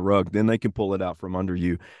standing on the rug, then they can pull it out from under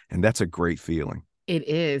you, and that's a great feeling. It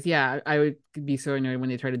is. Yeah, I would be so annoyed when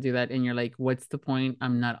they try to do that and you're like, what's the point?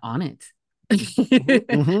 I'm not on it. Mm-hmm, But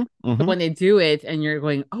mm-hmm. when they do it and you're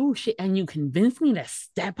going, oh shit, and you convinced me to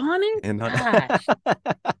step on it? And Gosh.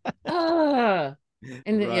 Ugh.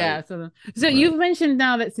 And right, yeah, so right. you've mentioned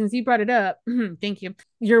now that since you brought it up, thank you.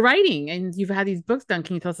 You're writing and you've had these books done.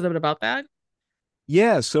 Can you tell us a little bit about that?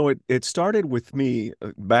 Yeah, so it started with me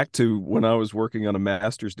back to when I was working on a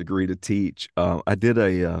master's degree to teach. I did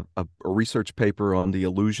a research paper on the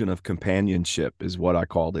illusion of companionship, is what I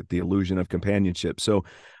called it, the illusion of companionship. So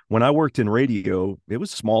when I worked in radio, it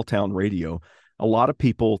was small town radio. A lot of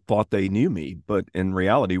people thought they knew me, but in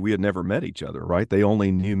reality, we had never met each other, right? They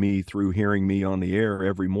only knew me through hearing me on the air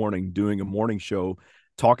every morning doing a morning show,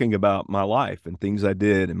 talking about my life and things I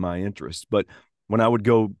did and my interests. But when I would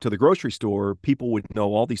go to the grocery store, people would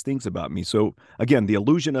know all these things about me. So again, the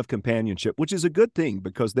illusion of companionship, which is a good thing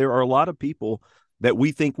because there are a lot of people that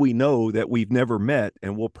we think we know that we've never met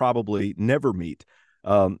and will probably never meet.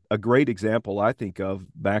 A great example I think of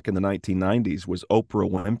back in the 1990s was Oprah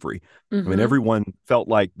Winfrey. I mean, Mm-hmm. everyone felt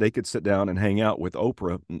like they could sit down and hang out with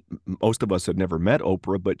Oprah. Most of us had never met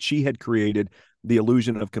Oprah, but she had created the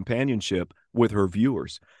illusion of companionship with her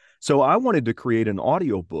viewers. So I wanted to create an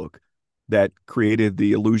audiobook that created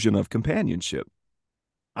the illusion of companionship.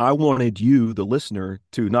 I wanted you, the listener,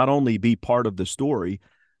 to not only be part of the story,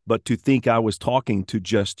 but to think I was talking to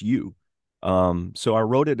just you. So I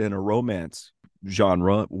wrote it in a romance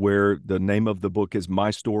genre where the name of the book is My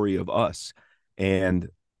Story of Us. And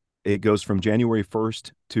it goes from January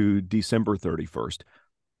 1st to December 31st.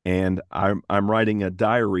 And I'm writing a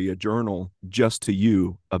diary, a journal just to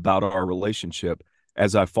you about our relationship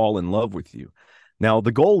as I fall in love with you. Now,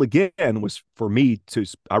 the goal again was for me to,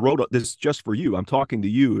 I wrote this just for you. I'm talking to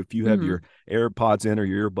you. If you have Mm-hmm. your AirPods in or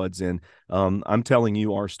your earbuds in, I'm telling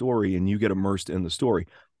you our story and you get immersed in the story.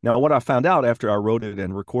 Now, what I found out after I wrote it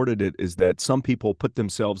and recorded it is that some people put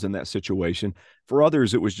themselves in that situation. For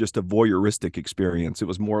others, it was just a voyeuristic experience. It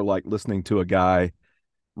was more like listening to a guy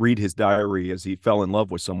read his diary as he fell in love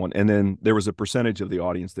with someone. And then there was a percentage of the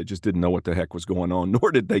audience that just didn't know what the heck was going on,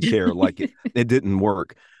 nor did they care. Like it didn't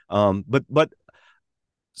work. But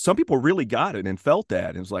some people really got it and felt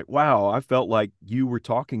that. It was like, wow, I felt like you were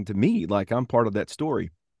talking to me, like I'm part of that story.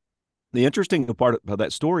 The interesting part of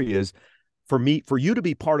that story is for you to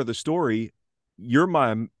be part of the story, you're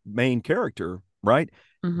my main character, right?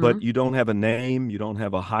 Mm-hmm. But you don't have a name, you don't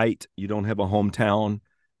have a height, you don't have a hometown.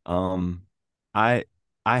 Um, I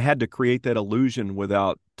I had to create that illusion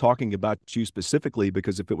without talking about you specifically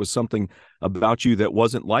because if it was something about you that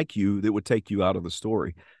wasn't like you, that would take you out of the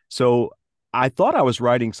story. So I thought I was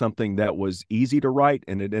writing something that was easy to write,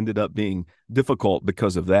 and it ended up being difficult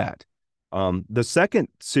because of that. The second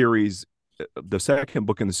series the second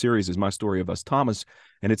book in the series is My Story of Us, Thomas,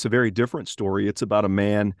 and it's a very different story. It's about a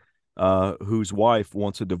man whose wife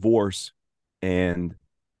wants a divorce, and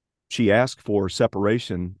she asked for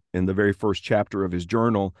separation in the very first chapter of his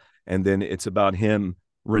journal, and then it's about him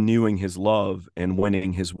renewing his love and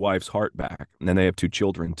winning his wife's heart back. And then they have 2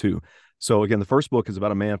 children too. So again, the first book is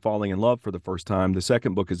about a man falling in love for the first time. The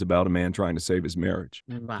second book is about a man trying to save his marriage.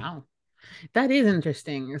 Wow. That is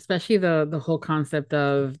interesting, especially the whole concept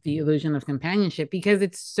of the illusion of companionship because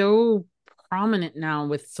it's so prominent now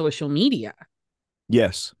with social media.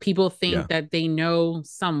 Yes. People Yeah. think that they know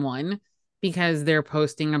someone because they're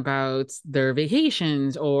posting about their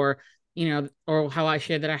vacations or or how I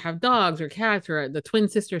share that I have dogs or cats or the twin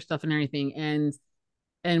sister stuff and everything.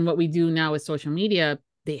 And what we do now with social media,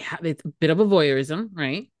 it's a bit of a voyeurism,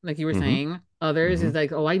 right? Like you were Mm-hmm. saying. Others is Mm-hmm.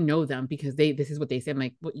 like, oh, I know them because this is what they said. I'm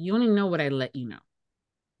like, well, you only know what I let you know.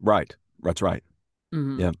 Right. That's right.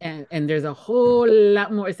 Yeah. And there's a whole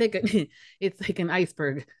lot more. It's like it's like an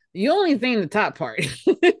iceberg. You only see the top part.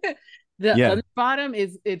 Yeah. The bottom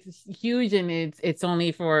is it's huge, and it's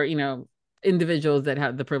only for individuals that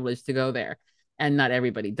have the privilege to go there, and not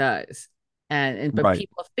everybody does. And but Right.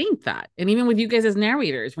 people think that, and even with you guys as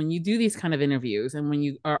narrators, when you do these kind of interviews, and when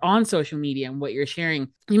you are on social media and what you're sharing,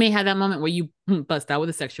 you may have that moment where you bust out with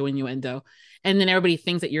a sexual innuendo, and then everybody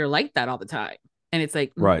thinks that you're like that all the time, and it's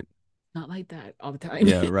like, no, Right. not like that all the time.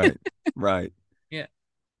 Yeah. Right. Right. Yeah.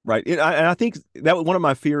 Right. And I think that was one of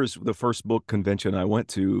my fears. The first book convention I went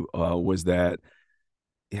to was that,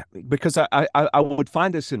 yeah, because I would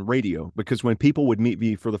find this in radio, because when people would meet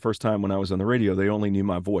me for the first time when I was on the radio, they only knew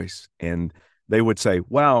my voice, and they would say,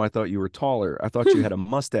 "Wow, I thought you were taller. I thought you had a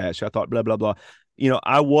mustache. I thought blah blah blah."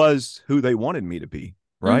 I was who they wanted me to be,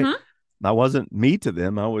 right? Mm-hmm. I wasn't me to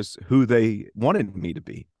them. I was who they wanted me to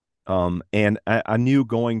be. And I knew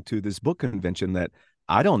going to this book convention that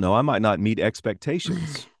I don't know, I might not meet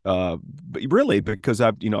expectations. But really, because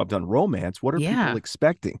I've done romance. What are people Yeah.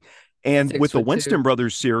 expecting? And with the 6'2". Winston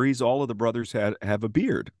Brothers series, all of the brothers have a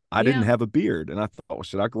beard. I didn't Yeah. have a beard, and I thought, well,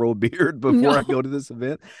 should I grow a beard before I No. go to this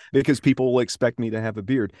event? Because people will expect me to have a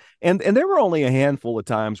beard. And there were only a handful of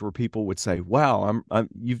times where people would say, "Wow,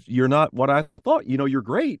 you're not what I thought. You're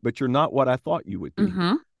great, but you're not what I thought you would be."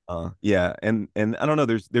 Mm-hmm. Yeah, and I don't know.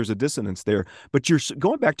 There's a dissonance there, but you're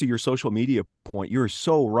going back to your social media point. You're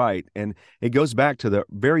so right, and it goes back to the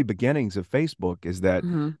very beginnings of Facebook. Is that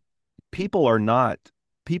Mm-hmm. people are not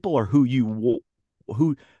people are who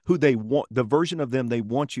who they want, the version of them they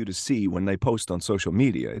want you to see when they post on social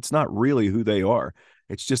media. It's not really who they are.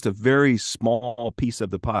 It's just a very small piece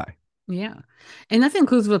of the pie. Yeah. And that's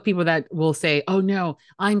inclusive of people that will say, oh no,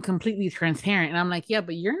 I'm completely transparent. And I'm like, yeah,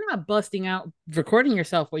 but you're not busting out recording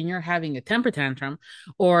yourself when you're having a temper tantrum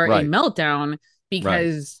or a Right, meltdown right.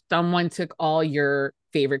 because someone took all your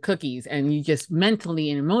favorite cookies and you just mentally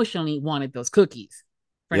and emotionally wanted those cookies,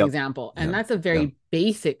 for Yep. example. And Yeah. that's a Yeah. very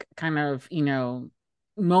basic kind of,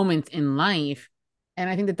 moment in life. And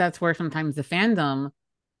I think that that's where sometimes the fandom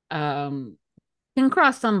um can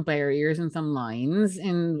cross some barriers and some lines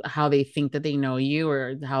in how they think that they know you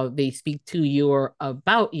or how they speak to you or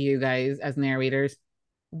about you guys as narrators,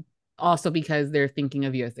 also because they're thinking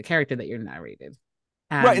of you as the character that you're narrated.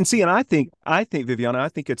 Right. And And see, and I think, Viviana, I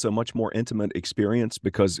think it's a much more intimate experience,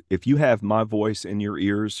 because if you have my voice in your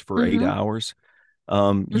ears for eight mm-hmm, hours,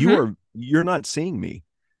 mm-hmm, you're not seeing me.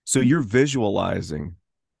 So you're visualizing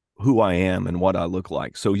who I am and what I look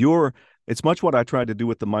like. So it's much what I tried to do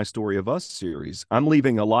with the My Story of Us series. I'm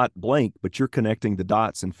leaving a lot blank, but you're connecting the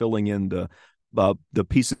dots and filling in the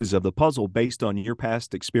pieces of the puzzle based on your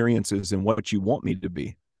past experiences and what you want me to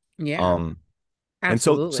be. yeah, Um, and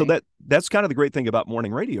so absolutely. that's kind of the great thing about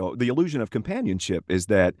morning radio. The illusion of companionship is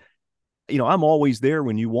that, I'm always there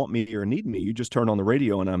when you want me or need me. You just turn on the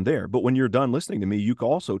radio and I'm there. But when you're done listening to me, you can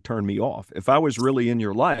also turn me off. If I was really in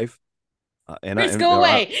your life, Chris, go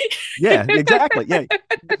away. yeah, exactly. Yeah.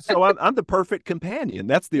 So I'm the perfect companion.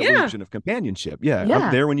 That's the Yeah, illusion of companionship. Yeah. I'm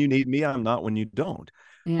yeah, there when you need me. I'm not when you don't.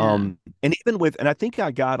 yeah, And I think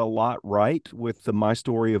I got a lot right with the My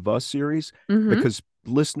Story of Us series, mm-hmm, because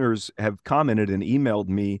listeners have commented and emailed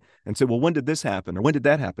me and said, well, when did this happen? Or when did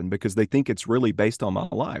that happen? Because they think it's really based on my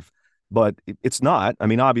life. But it's not. I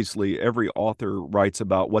mean, obviously, every author writes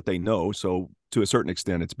about what they know. So to a certain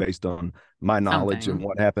extent, it's based on my knowledge and something.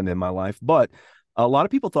 what happened in my life. But a lot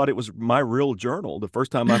of people thought it was my real journal. The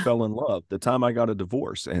first time I fell in love, the time I got a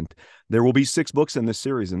divorce. And there will be 6 books in this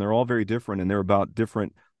series, and they're all very different, and they're about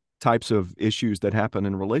different types of issues that happen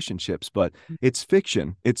in relationships. But it's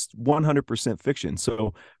fiction. It's 100% fiction.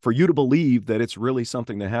 So for you to believe that it's really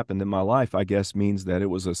something that happened in my life, I guess, means that it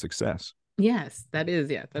was a success. Yes, that is.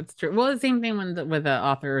 Yeah, that's true. Well, the same thing when with the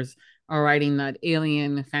authors are writing that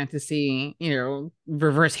alien fantasy,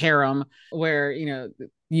 reverse harem, where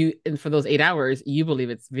you and for those 8 hours you believe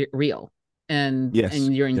it's real, Yes.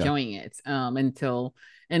 and you're Yeah. enjoying it until.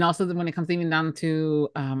 And also when it comes even down to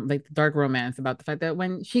like the dark romance about the fact that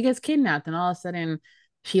when she gets kidnapped and all of a sudden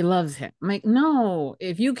she loves him. I'm like, no,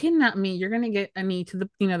 if you kidnap me, you're gonna get a knee to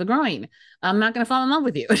the groin. I'm not gonna fall in love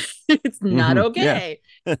with you. It's not Yeah. okay.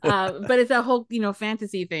 But it's a whole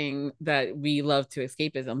fantasy thing that we love to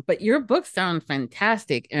escapism. But your books sound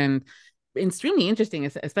fantastic and extremely interesting,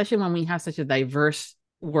 especially when we have such a diverse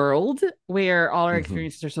world where all our Hmm.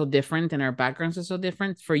 experiences are so different and our backgrounds are so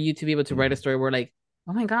different. For you to be able to write a Hmm. story where like,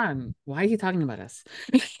 oh my god, why are you talking about us?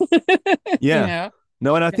 you Yeah. know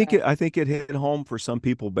No, and Yeah. I think it hit home for some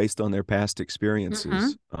people based on their past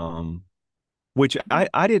experiences. Which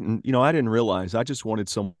I didn't, I didn't realize. I just wanted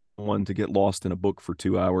someone to get lost in a book for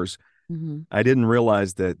 2 hours. I didn't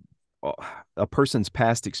realize that a person's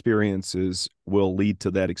past experiences will lead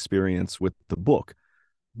to that experience with the book.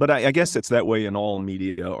 But I guess it's that way in all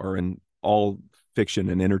media or in all fiction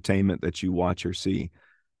and entertainment that you watch or see.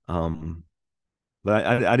 But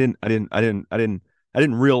I didn't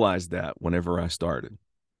realize that whenever I started.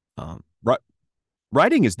 Right.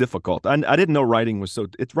 Writing is difficult. I didn't know writing was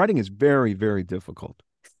writing is very, very difficult.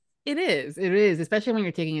 It is, especially when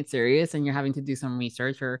you're taking it serious and you're having to do some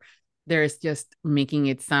research, or there's just making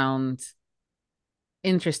it sound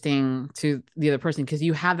interesting to the other person because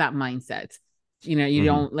you have that mindset. You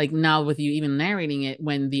don't like now with you even narrating it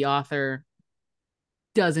when the author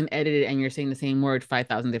doesn't edit it and you're saying the same word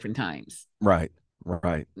 5,000 different times. Right.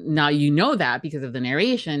 Now you know that because of the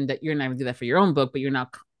narration that you're not going to do that for your own book, but you're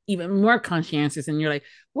not even more conscientious and you're like,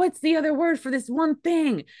 what's the other word for this one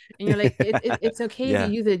thing? And you're like, it's okay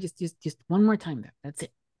to use it just one more time. That's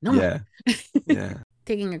it. No more. Yeah.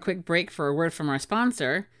 Taking a quick break for a word from our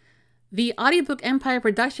sponsor. The Audiobook Empire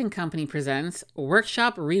Production Company presents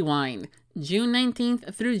Workshop Rewind, June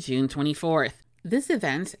 19th through June 24th. This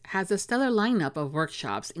event has a stellar lineup of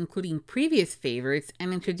workshops, including previous favorites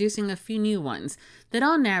and introducing a few new ones that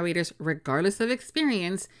all narrators, regardless of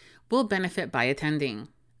experience, will benefit by attending.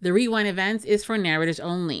 The Rewind event is for narrators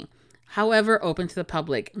only, however open to the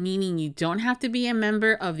public, meaning you don't have to be a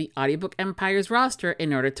member of the Audiobook Empire's roster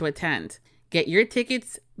in order to attend. Get your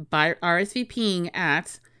tickets by RSVPing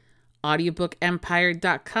at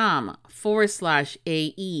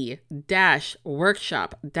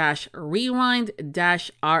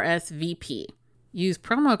audiobookempire.com/AE-workshop-rewind-RSVP. Use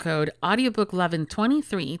promo code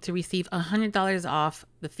AudiobookLovin23 to receive $100 off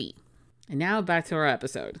the fee. And now back to our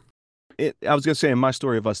episode. I was going to say in My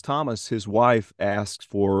Story of Us, Thomas, his wife asks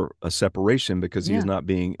for a separation because he's not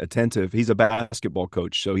being attentive. He's a basketball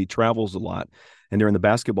coach, so he travels a lot. And during the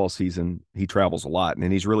basketball season, he travels a lot,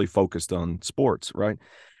 and he's really focused on sports, right?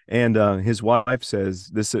 And his wife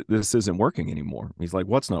says, this isn't working anymore. He's like,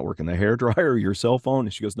 what's not working? The hairdryer or your cell phone?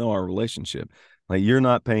 And she goes, no, our relationship. Like, you're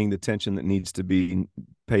not paying the attention that needs to be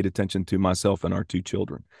paid attention to myself and our 2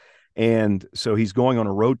 children. And so he's going on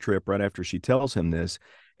a road trip right after she tells him this.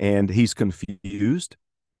 And he's confused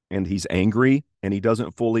and he's angry and he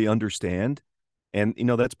doesn't fully understand. And,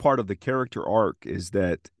 that's part of the character arc is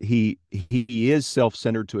that he is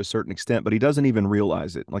self-centered to a certain extent, but he doesn't even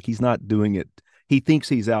realize it. Like, he's not doing it. He thinks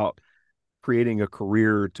he's out creating a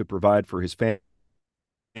career to provide for his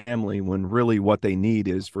family when really what they need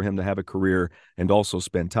is for him to have a career and also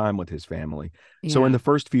spend time with his family. Yeah. So in the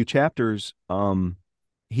first few chapters,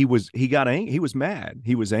 he was mad.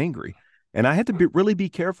 He was angry. And I had to really be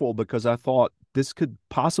careful because I thought this could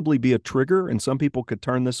possibly be a trigger and some people could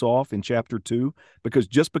turn this off in chapter 2 because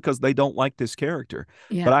they don't like this character.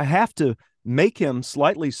 Yeah. But I have to make him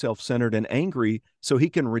slightly self-centered and angry so he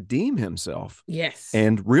can redeem himself. Yes.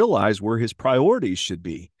 And realize where his priorities should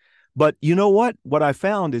be. But you know what? What I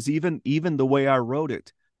found is even the way I wrote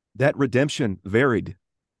it, that redemption varied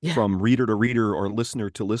from reader to reader or listener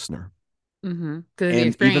to listener. Mm-hmm.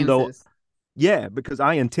 And even though because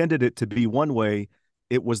I intended it to be one way,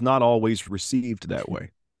 it was not always received that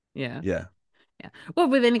way. Yeah. Well,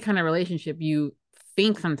 with any kind of relationship, you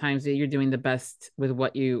think sometimes that you're doing the best with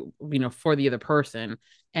what you for the other person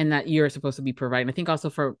and that you're supposed to be providing. I think also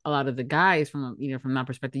for a lot of the guys from that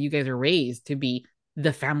perspective, you guys are raised to be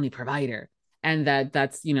the family provider. And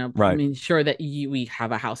that's right. I mean, sure that we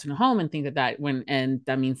have a house and a home and things like that and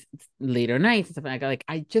that means later nights and stuff like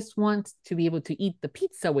I just want to be able to eat the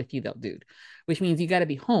pizza with you though, dude, which means you got to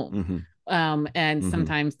be home. Mm-hmm. And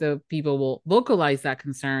sometimes the people will vocalize that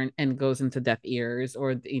concern and goes into deaf ears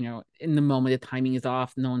or in the moment the timing is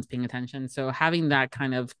off, no one's paying attention. So having that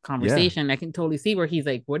kind of conversation, I can totally see where he's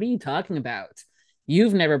like, what are you talking about?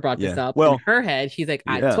 You've never brought this up. Well, in her head, she's like,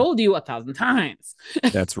 I told you 1,000 times.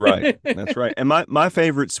 That's right. That's right. And one of my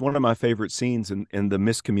favorite scenes in the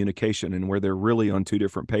miscommunication and where they're really on 2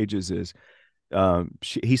 different pages is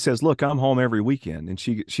he says, look, I'm home every weekend. And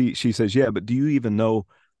she says, yeah, but do you even know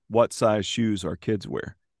what size shoes our kids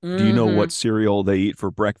wear? Mm-hmm. Do you know what cereal they eat for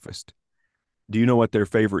breakfast? Do you know what their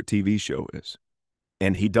favorite TV show is?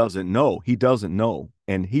 And he doesn't know.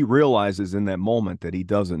 And he realizes in that moment that he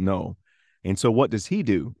doesn't know. And so what does he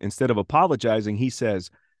do? Instead of apologizing, he says,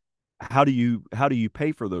 how do you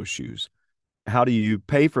pay for those shoes? How do you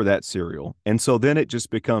pay for that cereal? And so then it just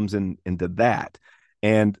becomes into that.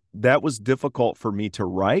 And that was difficult for me to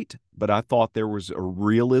write but I thought there was a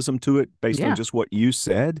realism to it based on Yeah. just what you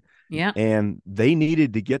said. Yeah. And they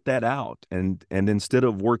needed to get that out. And instead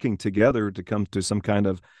of working together to come to some kind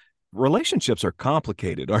of relationships are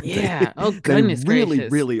complicated, aren't they? Yeah. Oh, They goodness really,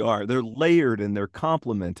 gracious. really are. They're layered and they're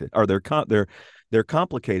complemented, or they're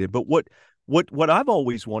complicated. But what I've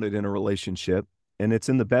always wanted in a relationship, and it's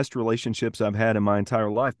in the best relationships I've had in my entire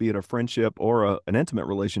life, be it a friendship or an intimate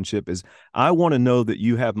relationship, is I want to know that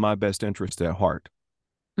you have my best interest at heart.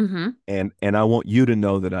 Mm-hmm. And I want you to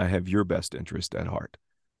know that I have your best interest at heart.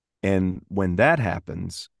 And when that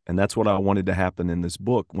happens, and that's what I wanted to happen in this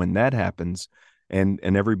book, when that happens and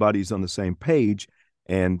everybody's on the same page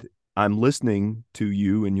and I'm listening to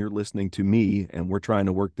you and you're listening to me and we're trying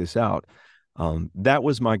to work this out, that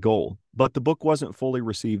was my goal. But the book wasn't fully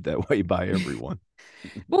received that way by everyone.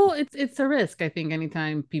 Well, it's a risk. I think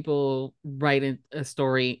anytime people write a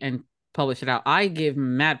story and publish it out, I give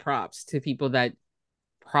mad props to people that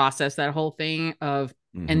process that whole thing of,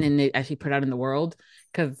 and then they actually put it out in the world,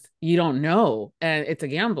 because you don't know, and it's a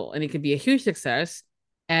gamble, and it could be a huge success,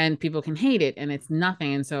 and people can hate it, and it's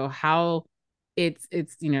nothing. And so how it's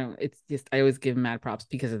it's just, I always give mad props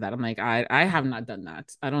because of that. I'm like, I have not done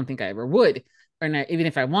that. I don't think I ever would, or not, even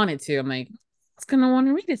if I wanted to. I'm like, it's gonna want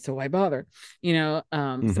to read it, so why bother? So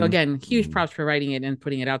again, huge props for writing it and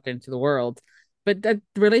putting it out there into the world. But that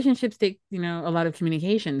relationships take, a lot of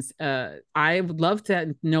communications. I would love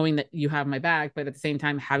to, knowing that you have my back, but at the same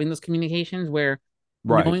time having those communications where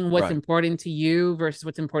Right, knowing what's right. important to you versus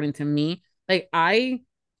what's important to me. Like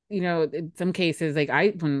in some cases,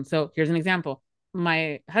 so here's an example.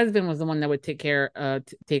 My husband was the one that would take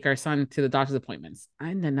our son to the doctor's appointments.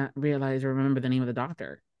 I did not realize or remember the name of the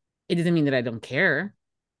doctor. It doesn't mean that I don't care.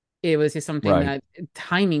 It was just something Right. that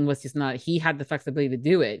timing was just not, he had the flexibility to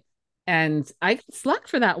do it. And I got slacked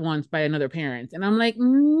for that once by another parent. And I'm like,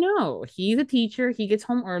 no, he's a teacher. He gets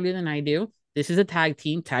home earlier than I do. This is a tag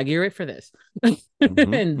team. Tag you're it for this.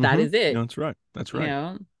 And that is it. No, that's right. That's You right.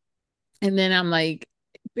 know? And then I'm like,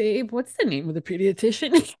 babe, what's the name of the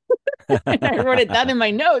pediatrician? And I wrote it down in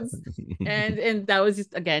my notes. And that was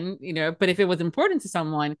just, again, but if it was important to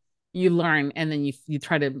someone, you learn, and then you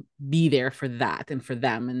try to be there for that and for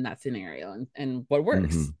them in that scenario, and what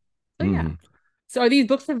works. So yeah. So are these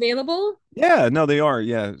books available? Yeah, no, they are.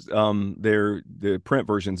 Yeah. They're the print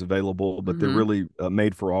version's available, but they're really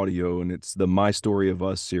made for audio, and it's the My Story of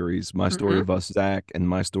Us series, My Story of Us Zach, and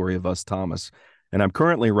My Story of Us Thomas. And I'm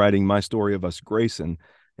currently writing My Story of Us Grayson.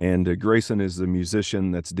 And Grayson is the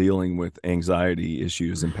musician that's dealing with anxiety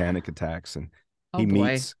issues and panic attacks. And he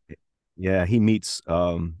meets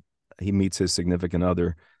his significant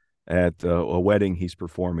other at a wedding he's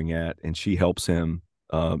performing at, and she helps him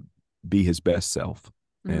be his best self.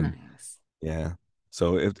 And nice. Yeah,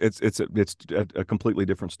 so it's a completely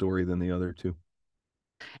different story than the other two.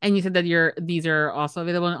 And you said that these are also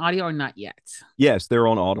available in audio, or not yet? Yes, they're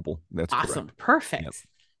on Audible. That's awesome. correct. Perfect.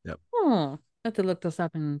 Yep. Oh, I have to look this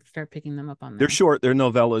up and start picking them up on there. They're short. They're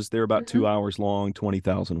novellas. They're about 2 hours long,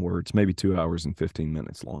 20,000 words, maybe 2 hours and 15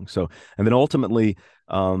 minutes long. So, and then ultimately,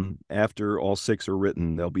 after all 6 are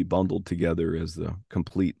written, they'll be bundled together as the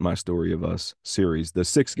complete My Story of Us series. The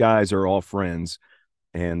 6 guys are all friends,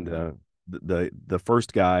 and the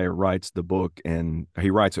first guy writes the book, and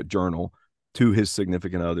he writes a journal to his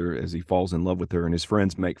significant other as he falls in love with her, and his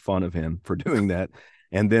friends make fun of him for doing that,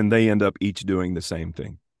 and then they end up each doing the same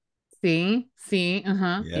thing. See,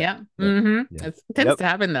 yeah. Yeah. It tends to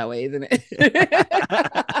happen that way, isn't it?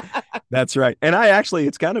 That's right. And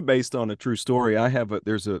it's kind of based on a true story.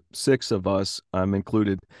 There's 6 of us, I'm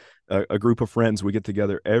included, a group of friends. We get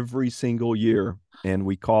together every single year, and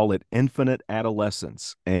we call it Infinite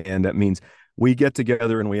Adolescence. And that means we get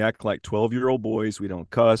together and we act like 12-year-old boys. We don't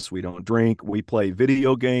cuss, we don't drink, we play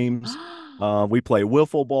video games. We play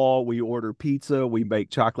wiffle ball, we order pizza, we bake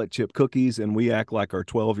chocolate chip cookies, and we act like our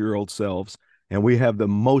 12-year-old selves. And we have the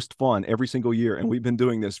most fun every single year. And we've been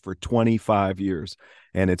doing this for 25 years.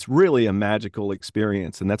 And it's really a magical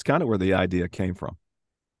experience. And that's kind of where the idea came from.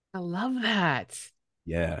 I love that.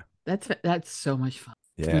 Yeah. That's so much fun.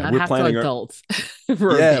 Yeah, we're planning adults.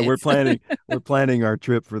 We're planning our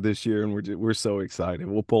trip for this year, and we're so excited.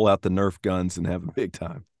 We'll pull out the Nerf guns and have a big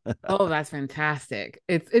time. Oh, that's fantastic.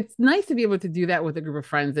 It's nice to be able to do that with a group of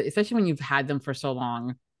friends, especially when you've had them for so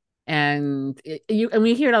long. And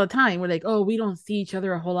we hear it all the time. We're like, oh, we don't see each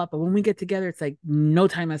other a whole lot, but when we get together, it's like no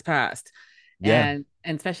time has passed. Yeah.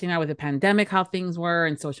 And especially now with the pandemic, how things were,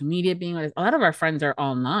 and social media being, a lot of our friends are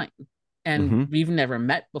online, and we've never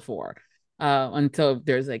met before. Until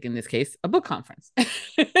there's, like in this case, a book conference.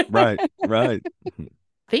 Right.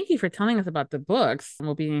 Thank you for telling us about the books.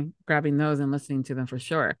 We'll be grabbing those and listening to them for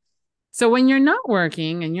sure. So when you're not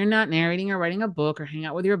working and you're not narrating or writing a book or hang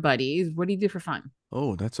out with your buddies, what do you do for fun?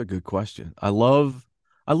 Oh, that's a good question. I love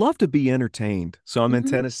to be entertained. So I'm in Hmm.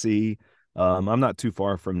 Tennessee. I'm not too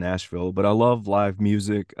far from Nashville, but I love live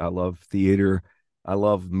music. I love theater. I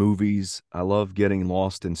love movies. I love getting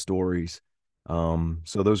lost in stories.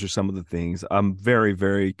 So those are some of the things. I'm very,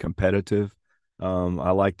 very competitive.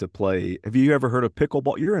 I like to play. Have you ever heard of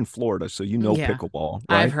pickleball? You're in Florida, so you know Yeah, pickleball,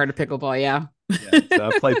 I've right? heard of pickleball. Yeah. Yeah. So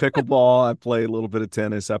I play pickleball. I play a little bit of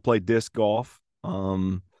tennis. I play disc golf.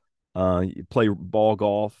 You play ball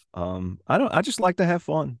golf. I just like to have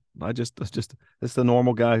fun. It's the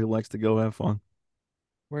normal guy who likes to go have fun.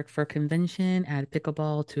 Work for a convention, add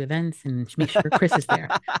pickleball to events, and make sure Chris is there.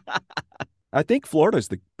 I think Florida is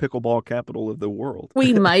the pickleball capital of the world.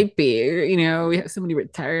 We might be, we have so many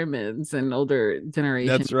retirements and older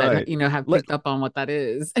generations That's that, right. have Let picked up on what that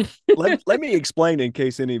is. let me explain in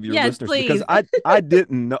case any of your Yes, listeners, because please. I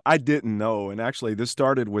didn't know, and actually this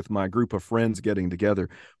started with my group of friends getting together.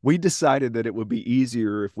 We decided that it would be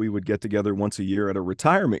easier if we would get together once a year at a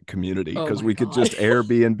retirement community Oh because my we could God. just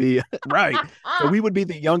Airbnb. Right. So we would be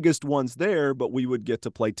the youngest ones there, but we would get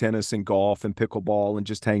to play tennis and golf and pickleball and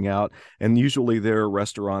just hang out. And usually there are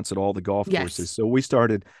restaurants at all the golf courses. Yes. So we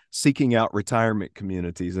started seeking out retirement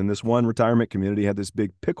communities, and this one retirement community had this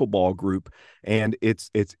big pickleball group. And it's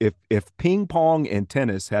if ping pong and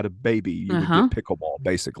tennis had a baby, you would Uh-huh. get pickleball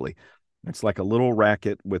basically. It's like a little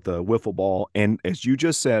racket with a wiffle ball, and as you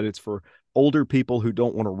just said, it's for older people who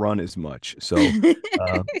don't want to run as much. So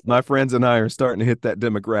my friends and I are starting to hit that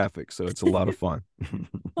demographic, so it's a lot of fun.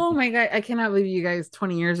 Oh my God. I cannot believe you guys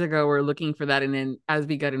 20 years ago were looking for that. And then as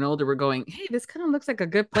we gotten older, we're going, hey, this kind of looks like a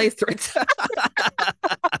good place to retire.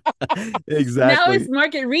 Now it's Exactly.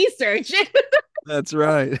 market research. That's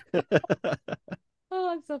right.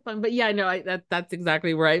 Oh, it's so fun. But yeah, no, that's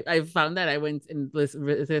exactly where I found that. I went and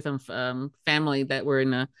visited some family that were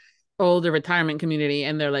in a older retirement community,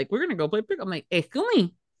 and they're like, "We're gonna go play pick." I'm like, "Excuse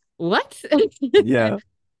me, what?" Yeah.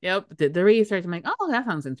 Yep, did the research. I'm like, "Oh, that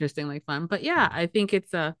sounds interesting, like fun." But yeah, I think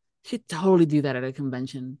it's should totally do that at a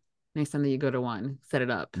convention next time that you go to one. Set it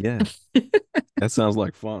up. Yeah. That sounds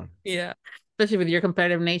like fun. Yeah, especially with your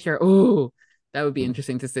competitive nature. Oh, that would be Mm.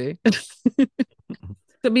 interesting to see.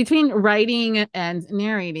 So between writing and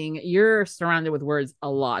narrating, you're surrounded with words a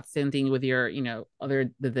lot. Same thing with your,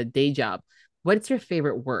 the day job. What's your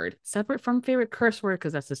favorite word? Separate from favorite curse word,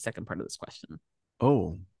 because that's the second part of this question.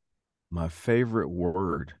 Oh, my favorite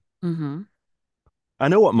word. Mm-hmm. I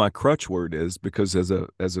know what my crutch word is because as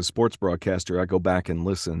a sports broadcaster, I go back and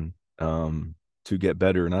listen to get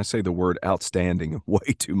better, and I say the word outstanding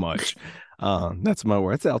way too much. That's my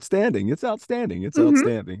word. It's outstanding. It's outstanding. It's Mm-hmm.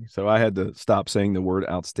 outstanding. So I had to stop saying the word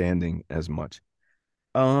outstanding as much.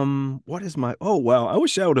 What is my? Oh wow! I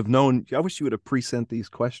wish I would have known. I wish you would have pre-sent these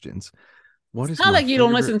questions. What It's is not my like you don't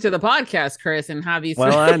favorite? listen to the podcast, Chris, and have these.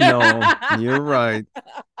 Well, I know you're right.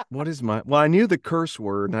 What is my? Well, I knew the curse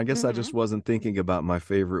word, and I guess I Mhm. just wasn't thinking about my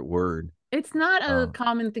favorite word. It's not a Uh,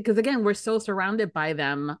 common thing because again, we're so surrounded by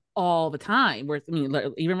them all the time.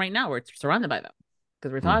 Even right now, we're surrounded by them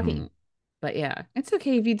because we're mhm. talking. But yeah, it's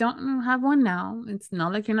okay if you don't have one now. It's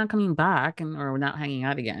not like you're not coming back and or we're not hanging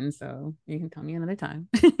out again. So you can tell me another time.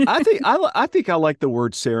 I think I like the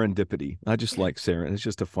word serendipity. I just like seren. It's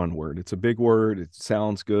just a fun word. It's a big word. It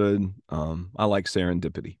sounds good. I like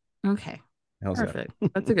serendipity. Okay, How's that? perfect.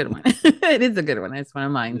 That's a good one. It is a good one. It's one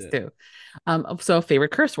of mine Yeah. too. So favorite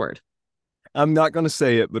curse word. I'm not going to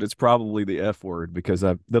say it, but it's probably the F word because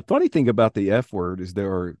the funny thing about the F word is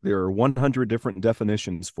there are 100 different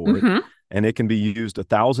definitions for it, Mm-hmm. and it can be used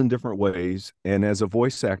 1,000 different ways. And as a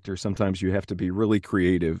voice actor, sometimes you have to be really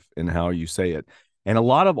creative in how you say it. And a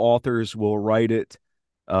lot of authors will write it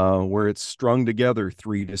where it's strung together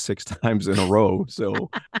 3 to 6 times in a row.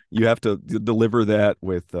 So you have to deliver that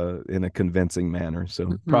with in a convincing manner. So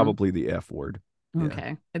Mm-hmm. probably the F word. Yeah,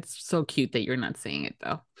 Okay, it's so cute that you're not saying it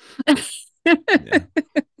though. yeah.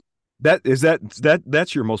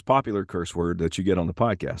 That's your most popular curse word that you get on the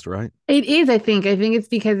podcast, right? It is, I think. I think it's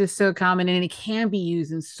because it's so common and it can be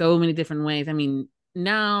used in so many different ways. I mean,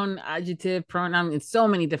 noun, adjective, pronoun, in so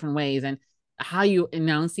many different ways. And how you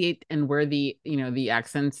enunciate and where the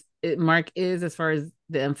accent mark is as far as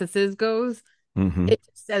the emphasis goes, Mm-hmm. it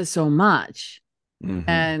says so much. Mm-hmm.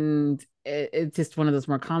 And it's just one of those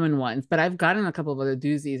more common ones. But I've gotten a couple of other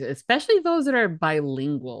doozies, especially those that are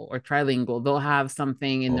bilingual or trilingual. They'll have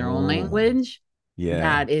something in their own Oh, language yeah.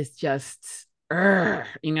 that is just,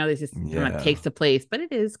 this just kind of takes Yeah. the place, but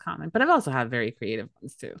it is common. But I've also had very creative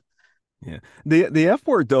ones too. Yeah. The F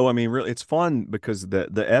word though, I mean, really it's fun because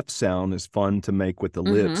the F sound is fun to make with the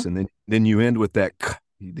Mm-hmm. lips, and then you end with that k,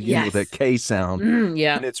 with that K sound.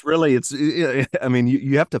 Yeah. And it's really, I mean,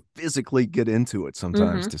 you have to physically get into it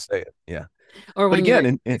sometimes to say it. Yeah. Or But when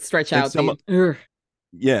again, you stretch in out.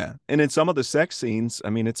 yeah. And in some of the sex scenes, I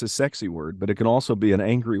mean, it's a sexy word, but it can also be an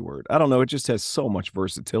angry word. I don't know. It just has so much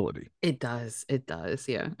versatility. It does. It does.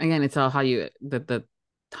 Yeah. Again, it's all how the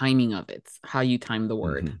timing of it, how you time the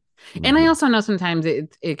word. And I also know sometimes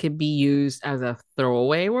it could be used as a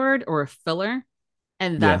throwaway word or a filler.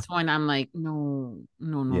 And that's when I'm like, no,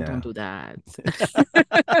 don't do that.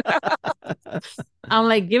 I'm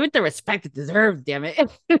like, give it the respect it deserves, damn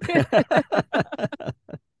it.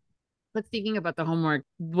 But speaking about the homework,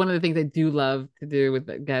 one of the things I do love to do with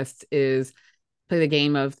the guests is play the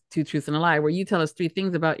game of two truths and a lie, where you tell us 3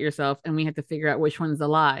 things about yourself and we have to figure out which one's a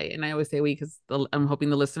lie. And I always say we, because I'm hoping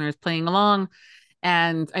the listener is playing along.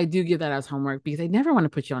 And I do give that as homework because I never want to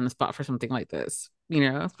put you on the spot for something like this,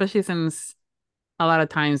 especially since a lot of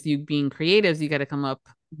times you being creatives, you got to come up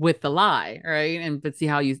with the lie, right? But see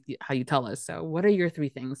how you tell us. So what are your 3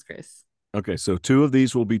 things, Chris? Okay, so 2 of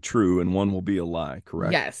these will be true and 1 will be a lie,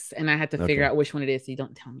 correct? Yes, and I had to figure out which one it is, so you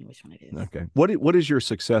don't tell me which one it is. Okay. What is your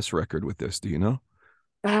success record with this? Do you know?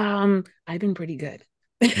 I've been pretty good.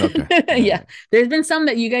 Okay. Yeah. There's been some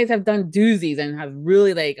that you guys have done doozies and have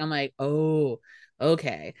really I'm like, oh,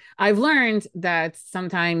 okay. I've learned that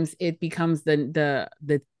sometimes it becomes the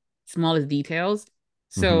smallest details.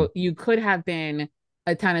 So you could have been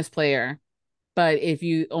a tennis player, but if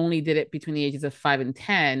you only did it between the ages of 5 and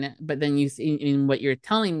 10, but then you see in what you're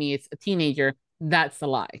telling me, it's a teenager, that's the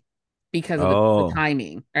lie because of the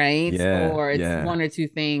timing, right? Yeah, or it's 1 or 2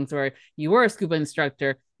 things, or you were a scuba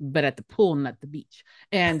instructor, but at the pool, not the beach.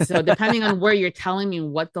 And so depending on where you're telling me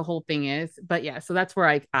what the whole thing is, but yeah, so that's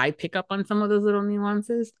where I pick up on some of those little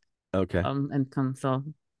nuances. Okay. So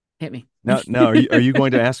hit me. Now are you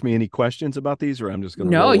going to ask me any questions about these, or I'm just going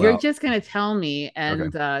to No, you're out? just going to tell me,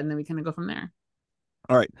 and then we kind of go from there.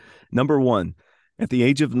 All right. Number 1, at the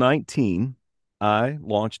age of 19, I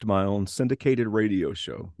launched my own syndicated radio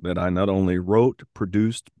show that I not only wrote,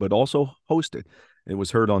 produced, but also hosted. It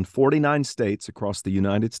was heard on 49 states across the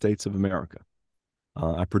United States of America.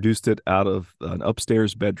 I produced it out of an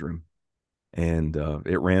upstairs bedroom, and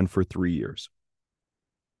it ran for 3 years.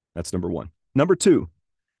 That's number 1. Number 2,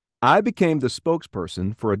 I became the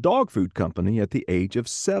spokesperson for a dog food company at the age of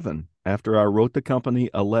 7 after I wrote the company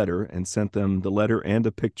a letter and sent them the letter and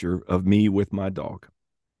a picture of me with my dog.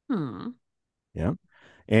 Yeah.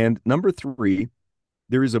 And number 3,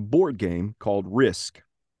 there is a board game called Risk.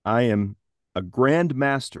 I am a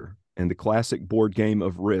grandmaster in the classic board game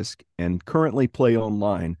of Risk and currently play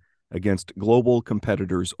online against global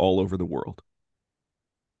competitors all over the world.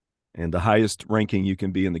 And the highest ranking you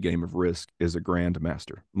can be in the game of Risk is a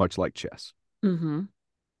grandmaster, much like chess.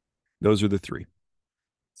 Those are the 3.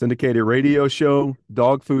 Syndicated radio show,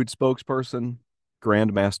 dog food spokesperson,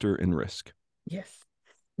 grandmaster in Risk. Yes.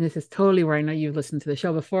 This is totally where I know you've listened to the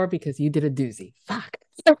show before because you did a doozy. Fuck.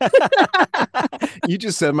 You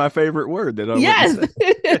just said my favorite word that I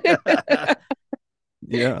wouldn't say.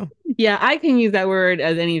 Yeah. Yeah, I can use that word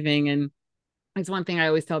as anything. And it's one thing I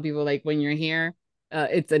always tell people, like, when you're here,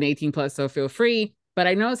 it's an 18 plus, so feel free. But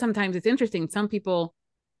I know sometimes it's interesting. Some people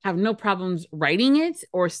have no problems writing it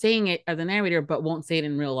or saying it as a narrator, but won't say it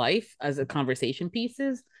in real life as a conversation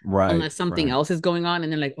pieces. Right. Unless something else is going on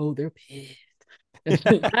and they're like, oh, they're pissed.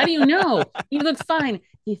 How do you know? He looks fine.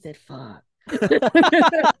 He said, fuck.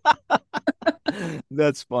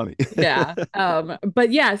 That's funny. Yeah.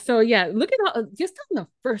 But yeah, so yeah, look at all, just on the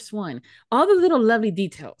first one, all the little lovely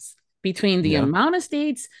details between the amount of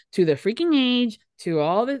states to the freaking age to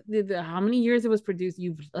all the how many years it was produced.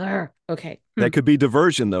 Okay. That could be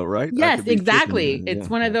diversion though, right? Yes, exactly. It's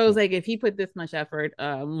one of those, like, if he put this much effort,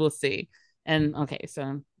 we'll see. And okay,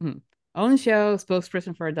 so own show,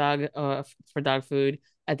 spokesperson for a dog, for dog food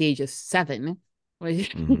at the age of 7,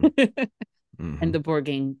 which and the board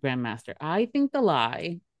game grandmaster. I think the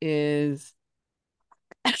lie is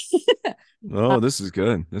oh, this is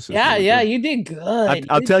good. This is really good. You did good.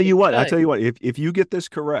 I'll tell you what. If you get this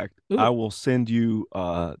correct, I will send you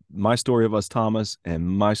My Story of Us Thomas and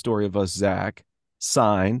My Story of Us Zach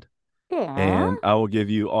signed. Aww. And I will give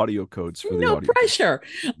you audio codes for the audio. No pressure.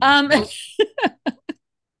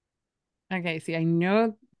 Okay, see, I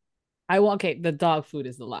know okay, the dog food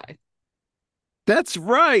is the lie. That's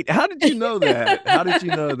right. How did you know that? How did you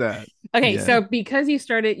know that? Okay, so because you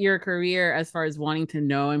started your career as far as wanting to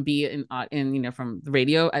know and be in from the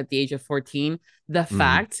radio at the age of 14, the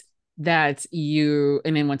fact that you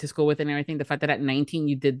and then went to school with it and everything, the fact that at 19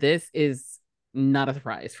 you did this is not a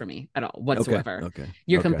surprise for me at all whatsoever. Okay.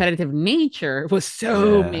 Your competitive nature was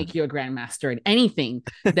so make you a grandmaster in anything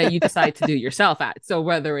that you decide to do yourself at. So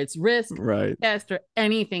whether it's risk, test, or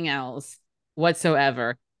anything else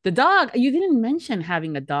whatsoever. The dog, you didn't mention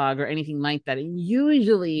having a dog or anything like that. And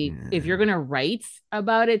usually, if you're going to write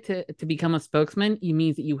about it to become a spokesman, it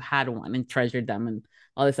means that you had one and treasured them and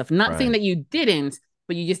all this stuff. Not saying that you didn't,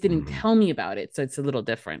 but you just didn't tell me about it. So it's a little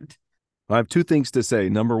different. I have two things to say.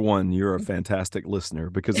 Number one, you're a fantastic listener,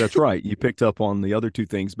 because that's right. You picked up on the other two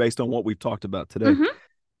things based on what we've talked about today.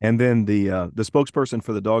 And then the spokesperson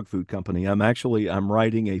for the dog food company. I'm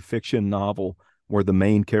writing a fiction novel where the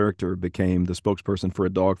main character became the spokesperson for a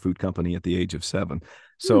dog food company at the age of 7.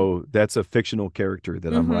 So that's a fictional character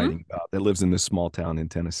that I'm writing about that lives in this small town in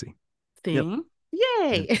Tennessee. Yay.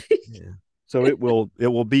 Yeah. So it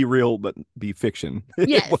will be real, but be fiction.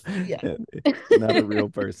 Yes. Not a real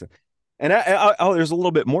person. And there's a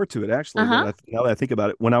little bit more to it, actually. Now that I think about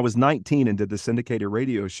it, when I was 19 and did the syndicated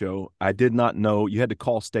radio show, I did not know you had to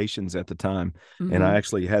call stations at the time. And I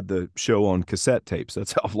actually had the show on cassette tapes.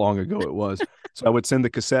 That's how long ago it was. So I would send the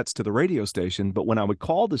cassettes to the radio station. But when I would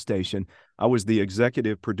call the station, I was the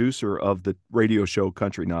executive producer of the radio show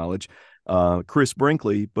Country Knowledge, Chris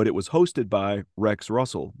Brinkley, but it was hosted by Rex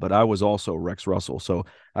Russell. But I was also Rex Russell. So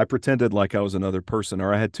I pretended like I was another person,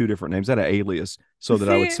 or I had two different names. I had an alias so that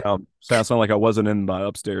I would sound like I wasn't in my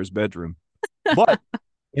upstairs bedroom. But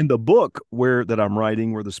in the book that I'm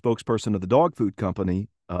writing, where the spokesperson of the dog food company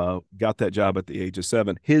got that job at the age of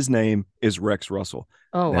 7, his name is Rex Russell.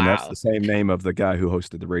 Oh, and that's the same name of the guy who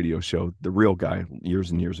hosted the radio show, the real guy,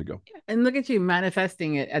 years and years ago. And look at you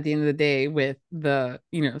manifesting it at the end of the day with the,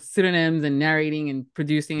 pseudonyms and narrating and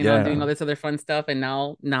producing and doing all this other fun stuff. And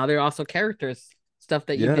now they're also characters, stuff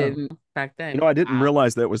that you did back then. I didn't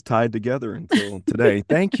realize that was tied together until today.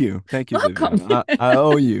 Thank you, Viviana. I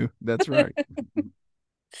owe you. That's right.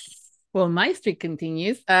 Well, my streak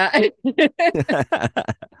continues.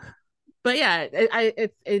 But yeah,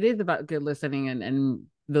 it is about good listening and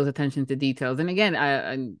those attention to details. And again,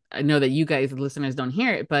 I know that you guys, the listeners, don't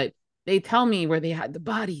hear it, but they tell me where they had the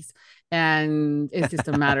bodies, and it's just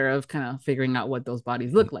a matter of kind of figuring out what those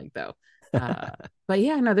bodies look like, though. But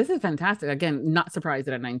yeah, no, this is fantastic. Again, not surprised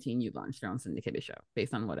that at 19 you launched your own syndicated show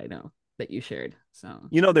based on what I know that you shared. So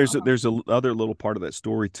there's a other little part of that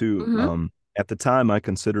story too. At the time, I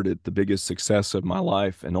considered it the biggest success of my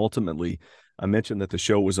life, and ultimately, I mentioned that the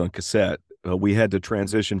show was on cassette. We had to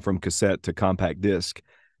transition from cassette to compact disc.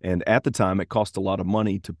 And at the time, it cost a lot of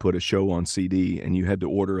money to put a show on CD, and you had to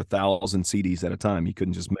order 1,000 CDs at a time. You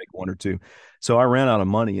couldn't just make one or two. So I ran out of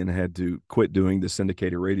money and had to quit doing the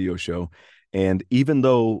syndicated radio show. And even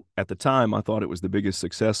though at the time I thought it was the biggest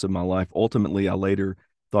success of my life, ultimately I later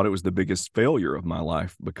thought it was the biggest failure of my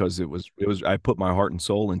life, because it was I put my heart and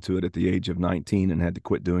soul into it at the age of 19 and had to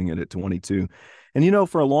quit doing it at 22. And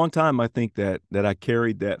for a long time, I think that I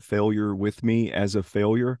carried that failure with me as a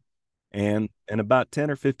failure. And about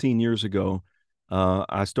 10 or 15 years ago,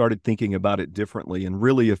 I started thinking about it differently. And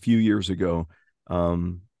really a few years ago,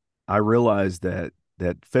 I realized that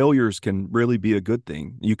failures can really be a good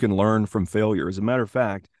thing. You can learn from failure. As a matter of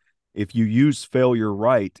fact, if you use failure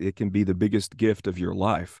right, it can be the biggest gift of your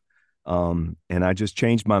life. And I just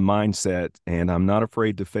changed my mindset, and I'm not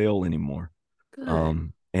afraid to fail anymore.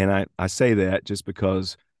 Good. And I say that just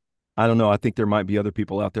because, I don't know, I think there might be other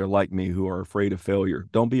people out there like me who are afraid of failure.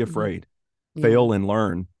 Don't be afraid. Fail and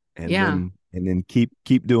learn, and then keep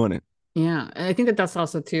doing it. Yeah. And I think that's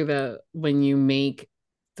also too when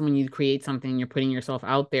you create something, you're putting yourself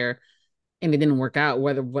out there and it didn't work out,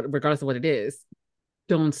 regardless of what it is,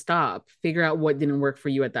 don't stop. Figure out what didn't work for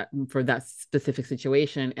you for that specific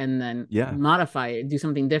situation, and then modify it, do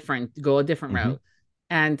something different, go a different route.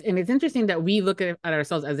 And it's interesting that we look at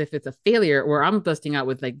ourselves as if it's a failure, where I'm busting out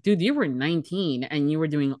with like, dude, you were 19 and you were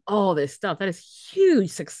doing all this stuff. That is huge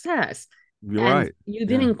success. You're right. You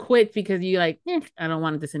didn't quit because you I don't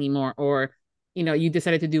want this anymore. Or, you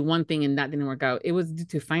decided to do one thing and that didn't work out. It was due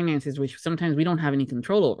to finances, which sometimes we don't have any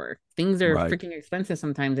control over. Things are freaking expensive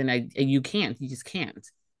sometimes, and you just can't.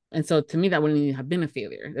 And so to me, that wouldn't even have been a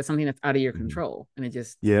failure. That's something that's out of your control. And it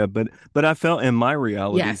just... Yeah, but I felt in my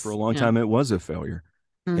reality for a long time, it was a failure.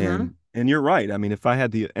 And you're right. I mean, if I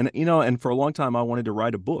had and for a long time I wanted to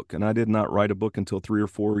write a book, and I did not write a book until 3 or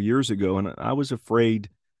 4 years ago. And I was afraid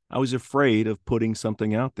of putting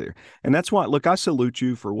something out there. And that's why, look, I salute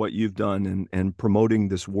you for what you've done and promoting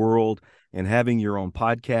this world and having your own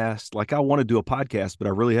podcast. Like, I want to do a podcast, but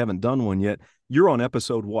I really haven't done one yet. You're on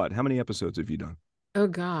episode what? How many episodes have you done? Oh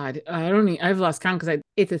God, I've lost count, because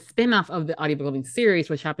it's a spinoff of the Audiobook Lovin series,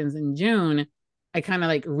 which happens in June. I kind of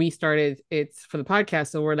like restarted it for the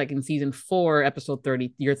podcast. So we're like in season 4, episode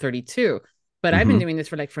 30, year 32. But I've been doing this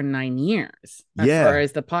for 9 years as far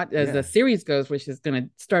as the series goes, which is going to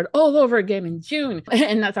start all over again in June.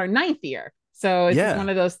 And that's our 9th year. So it's just one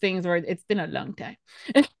of those things where it's been a long time.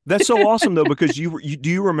 That's so awesome though, because do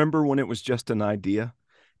you remember when it was just an idea?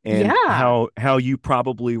 And how you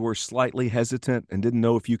probably were slightly hesitant and didn't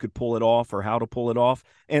know if you could pull it off or how to pull it off.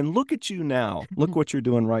 And look at you now. Look what you're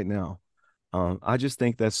doing right now. I just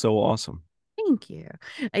think that's so awesome. Thank you.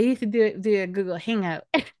 I used to do a Google Hangout.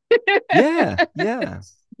 Yeah.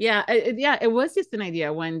 It was just an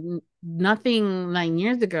idea when 9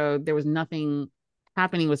 years ago, there was nothing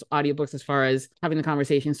happening with audiobooks as far as having the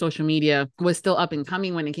conversation. Social media was still up and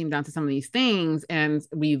coming when it came down to some of these things. And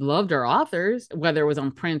we loved our authors, whether it was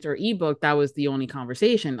on print or ebook, that was the only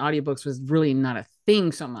conversation. Audiobooks was really not a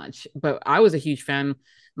thing so much, but I was a huge fan.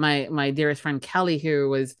 My dearest friend, Kelly, who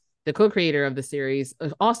was the co-creator of the series,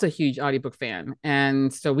 was also a huge audiobook fan.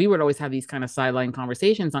 And so we would always have these kind of sideline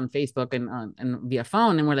conversations on Facebook and via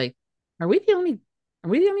phone. And we're like, are we the only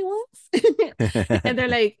ones? And they're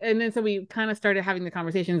like, and then so we kind of started having the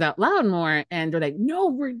conversations out loud more. And they're like, no,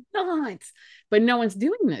 we're not. But no one's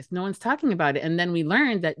doing this. No one's talking about it. And then we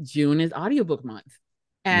learned that June is audiobook month.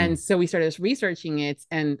 And so we started researching it,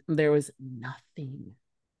 and there was nothing.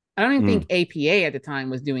 I don't even think APA at the time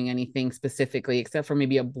was doing anything specifically, except for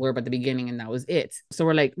maybe a blurb at the beginning, and that was it. So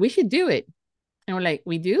we're like, we should do it. And we're like,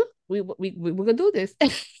 we do? We're gonna do this.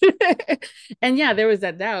 And yeah, there was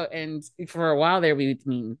that doubt. And for a while there, we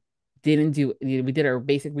did our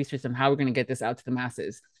basic research on how we're gonna get this out to the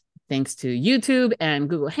masses. Thanks to YouTube and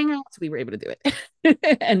Google Hangouts, we were able to do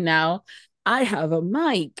it. And now I have a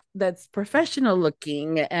mic that's professional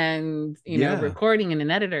looking and recording and an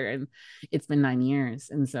editor, and it's been 9 years.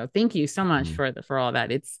 And so thank you so much for all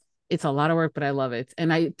that. It's a lot of work, but I love it.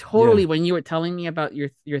 And I totally, when you were telling me about your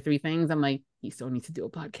 3 things, I'm like, you still need to do a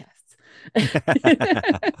podcast.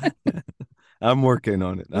 I'm working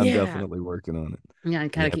on it. I'm definitely working on it. Yeah,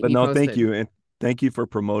 and kind of keep but me no, posted. thank you. And thank you for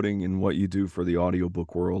promoting and what you do for the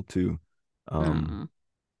audiobook world too.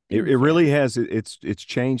 It really has. It's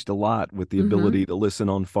changed a lot with the ability to listen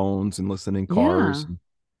on phones and listen in cars.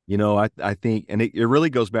 Yeah. I think, and it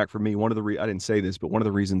really goes back for me. One of the I didn't say this, but one of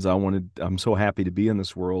the reasons I'm so happy to be in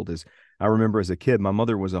this world is I remember as a kid, my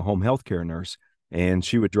mother was a home health care nurse, and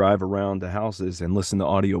she would drive around the houses and listen to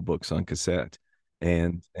audiobooks on cassette.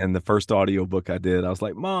 And the first audiobook I did, I was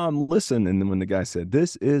like, Mom, listen. And then when the guy said,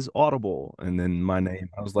 this is Audible, and then my name,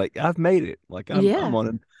 I was like, I've made it. Like I'm on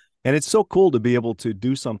it. And it's so cool to be able to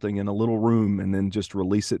do something in a little room and then just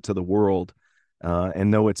release it to the world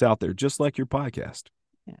and know it's out there, just like your podcast.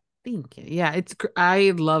 Yeah, thank you. Yeah,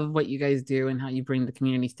 I love what you guys do and how you bring the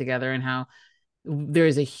communities together, and how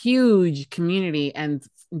there's a huge community, and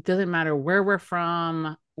it doesn't matter where we're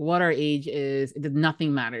from, what our age is,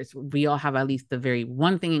 nothing matters. We all have at least the very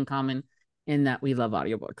one thing in common, in that we love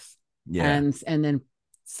audiobooks. Yeah. And then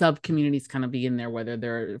sub communities kind of be in there, whether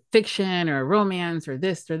they're fiction or romance or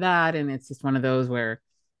this or that. And it's just one of those where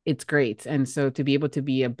it's great. And so to be able to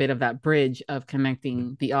be a bit of that bridge of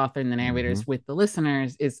connecting the author and the narrators with the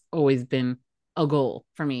listeners is always been a goal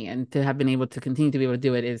for me. And to have been able to continue to be able to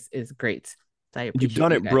do it is great. So you've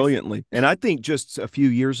done it brilliantly. And I think just a few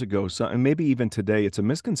years ago, and maybe even today, it's a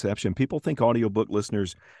misconception. People think audiobook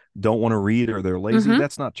listeners don't want to read or they're lazy.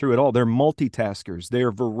 That's not true at all. They're multitaskers.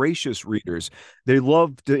 They're voracious readers. They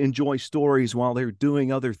love to enjoy stories while they're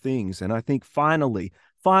doing other things. And I think finally,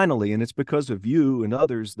 and it's because of you and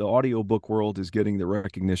others, the audiobook world is getting the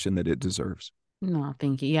recognition that it deserves. No,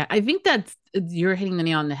 thank you. Yeah, I think you're hitting the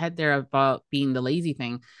nail on the head there about being the lazy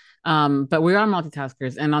thing. But we are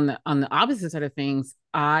multitaskers, and on the opposite side of things,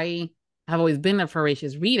 I have always been a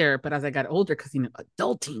voracious reader, but as I got older, because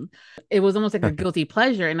adulting, it was almost like a guilty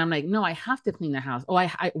pleasure, and I'm like, no, I have to clean the house. Oh,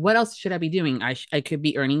 what else should I be doing? I could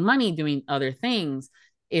be earning money doing other things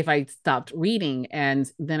if I stopped reading. And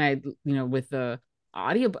then with the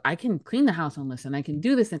audio, I can clean the house and listen. I can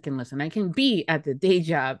do this and can listen. I can be at the day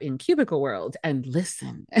job in cubicle world and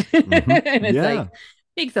listen. And it's like,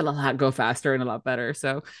 makes it a lot go faster and a lot better.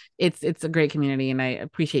 So it's a great community, and I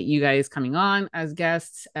appreciate you guys coming on as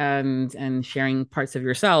guests and sharing parts of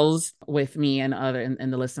yourselves with me and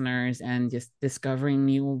the listeners, and just discovering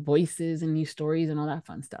new voices and new stories and all that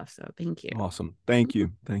fun stuff. So thank you. Awesome. Thank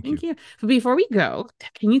you. Thank you. So before we go,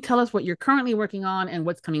 can you tell us what you're currently working on and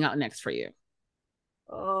what's coming out next for you?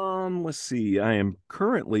 Let's see. I am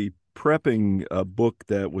currently prepping a book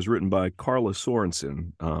that was written by Carla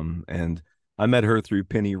Sorensen, and I met her through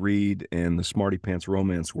Penny Reed and the Smarty Pants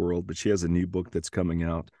romance world, but she has a new book that's coming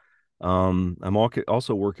out. I'm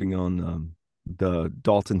also working on the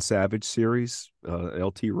Dalton Savage series,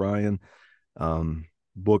 L.T. Ryan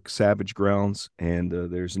book Savage Grounds, and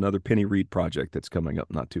there's another Penny Reed project that's coming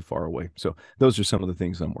up not too far away. So those are some of the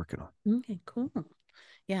things I'm working on. Okay, cool.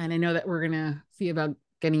 Yeah, and I know that we're gonna see about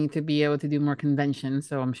getting you to be able to do more conventions,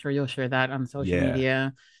 so I'm sure you'll share that on social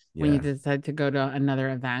media when you decide to go to another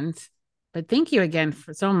event. But thank you again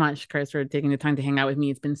so much, Chris, for taking the time to hang out with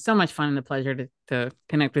me. It's been so much fun and a pleasure to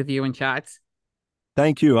connect with you and chat.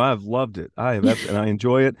 Thank you. I've loved it. I have, and I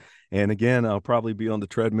enjoy it. And again, I'll probably be on the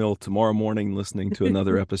treadmill tomorrow morning listening to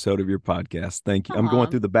another episode of your podcast. Thank you. I'm going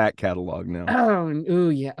through the back catalog now. Oh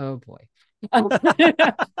yeah. Oh boy.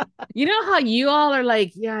 You know how you all are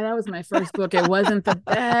like, yeah, that was my first book. It wasn't the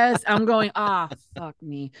best. I'm going, fuck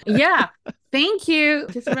me. Yeah. Thank you.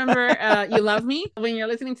 Just remember, you love me when you're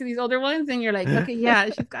listening to these older ones and you're like, okay, yeah,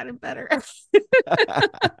 she's gotten better.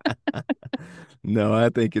 No, I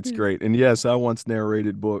think it's great. And yes, I once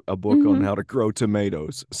narrated a book on how to grow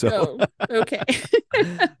tomatoes. So okay.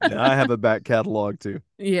 I have a back catalog too.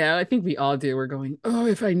 Yeah, I think we all do. We're going,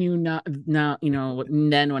 if I knew now,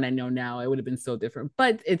 then when I know now, it would have been so different.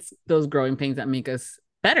 But it's those growing pains that make us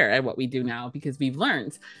better at what we do now because we've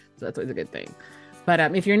learned. So that's always a good thing. But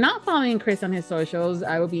if you're not following Chris on his socials,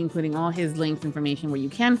 I will be including all his links, information where you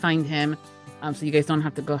can find him. So you guys don't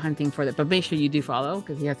have to go hunting for that. But make sure you do follow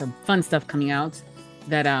because he has some fun stuff coming out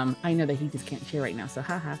that I know that he just can't share right now. So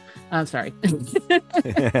haha. I'm sorry.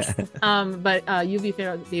 But you'll be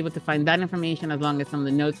able to find that information as long as some of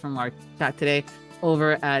the notes from our chat today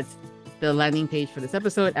over at the landing page for this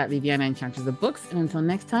episode at Viviana Enchantress of Books. And until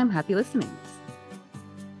next time, happy listening.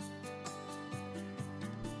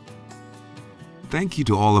 Thank you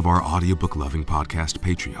to all of our Audiobook Loving Podcast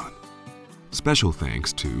Patreon. Special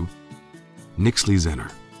thanks to Nixley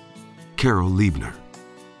Zenner, Carol Liebner,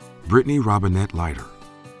 Brittany Robinette Leiter,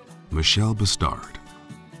 Michelle Bastard,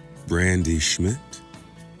 Brandy Schmidt,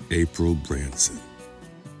 April Branson.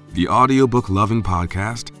 The Audiobook Loving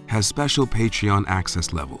Podcast has special Patreon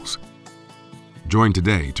access levels. Join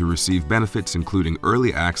today to receive benefits including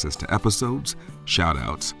early access to episodes,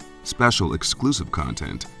 shout-outs, special exclusive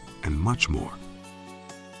content, and much more.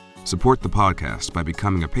 Support the podcast by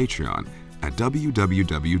becoming a Patreon at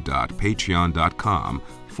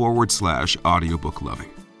www.patreon.com/audiobookloving.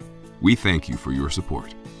 We thank you for your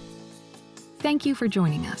support. Thank you for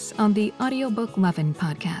joining us on the Audiobook Lovin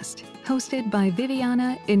podcast, hosted by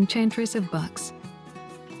Viviana, Enchantress of Books.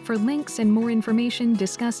 For links and more information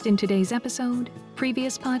discussed in today's episode,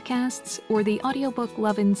 previous podcasts, or the Audiobook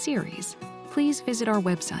Lovin series, please visit our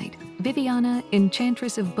website,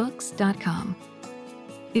 vivianaenchantressofbooks.com.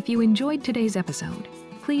 If you enjoyed today's episode,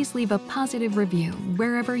 please leave a positive review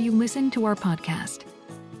wherever you listen to our podcast.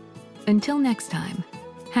 Until next time,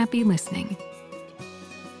 happy listening.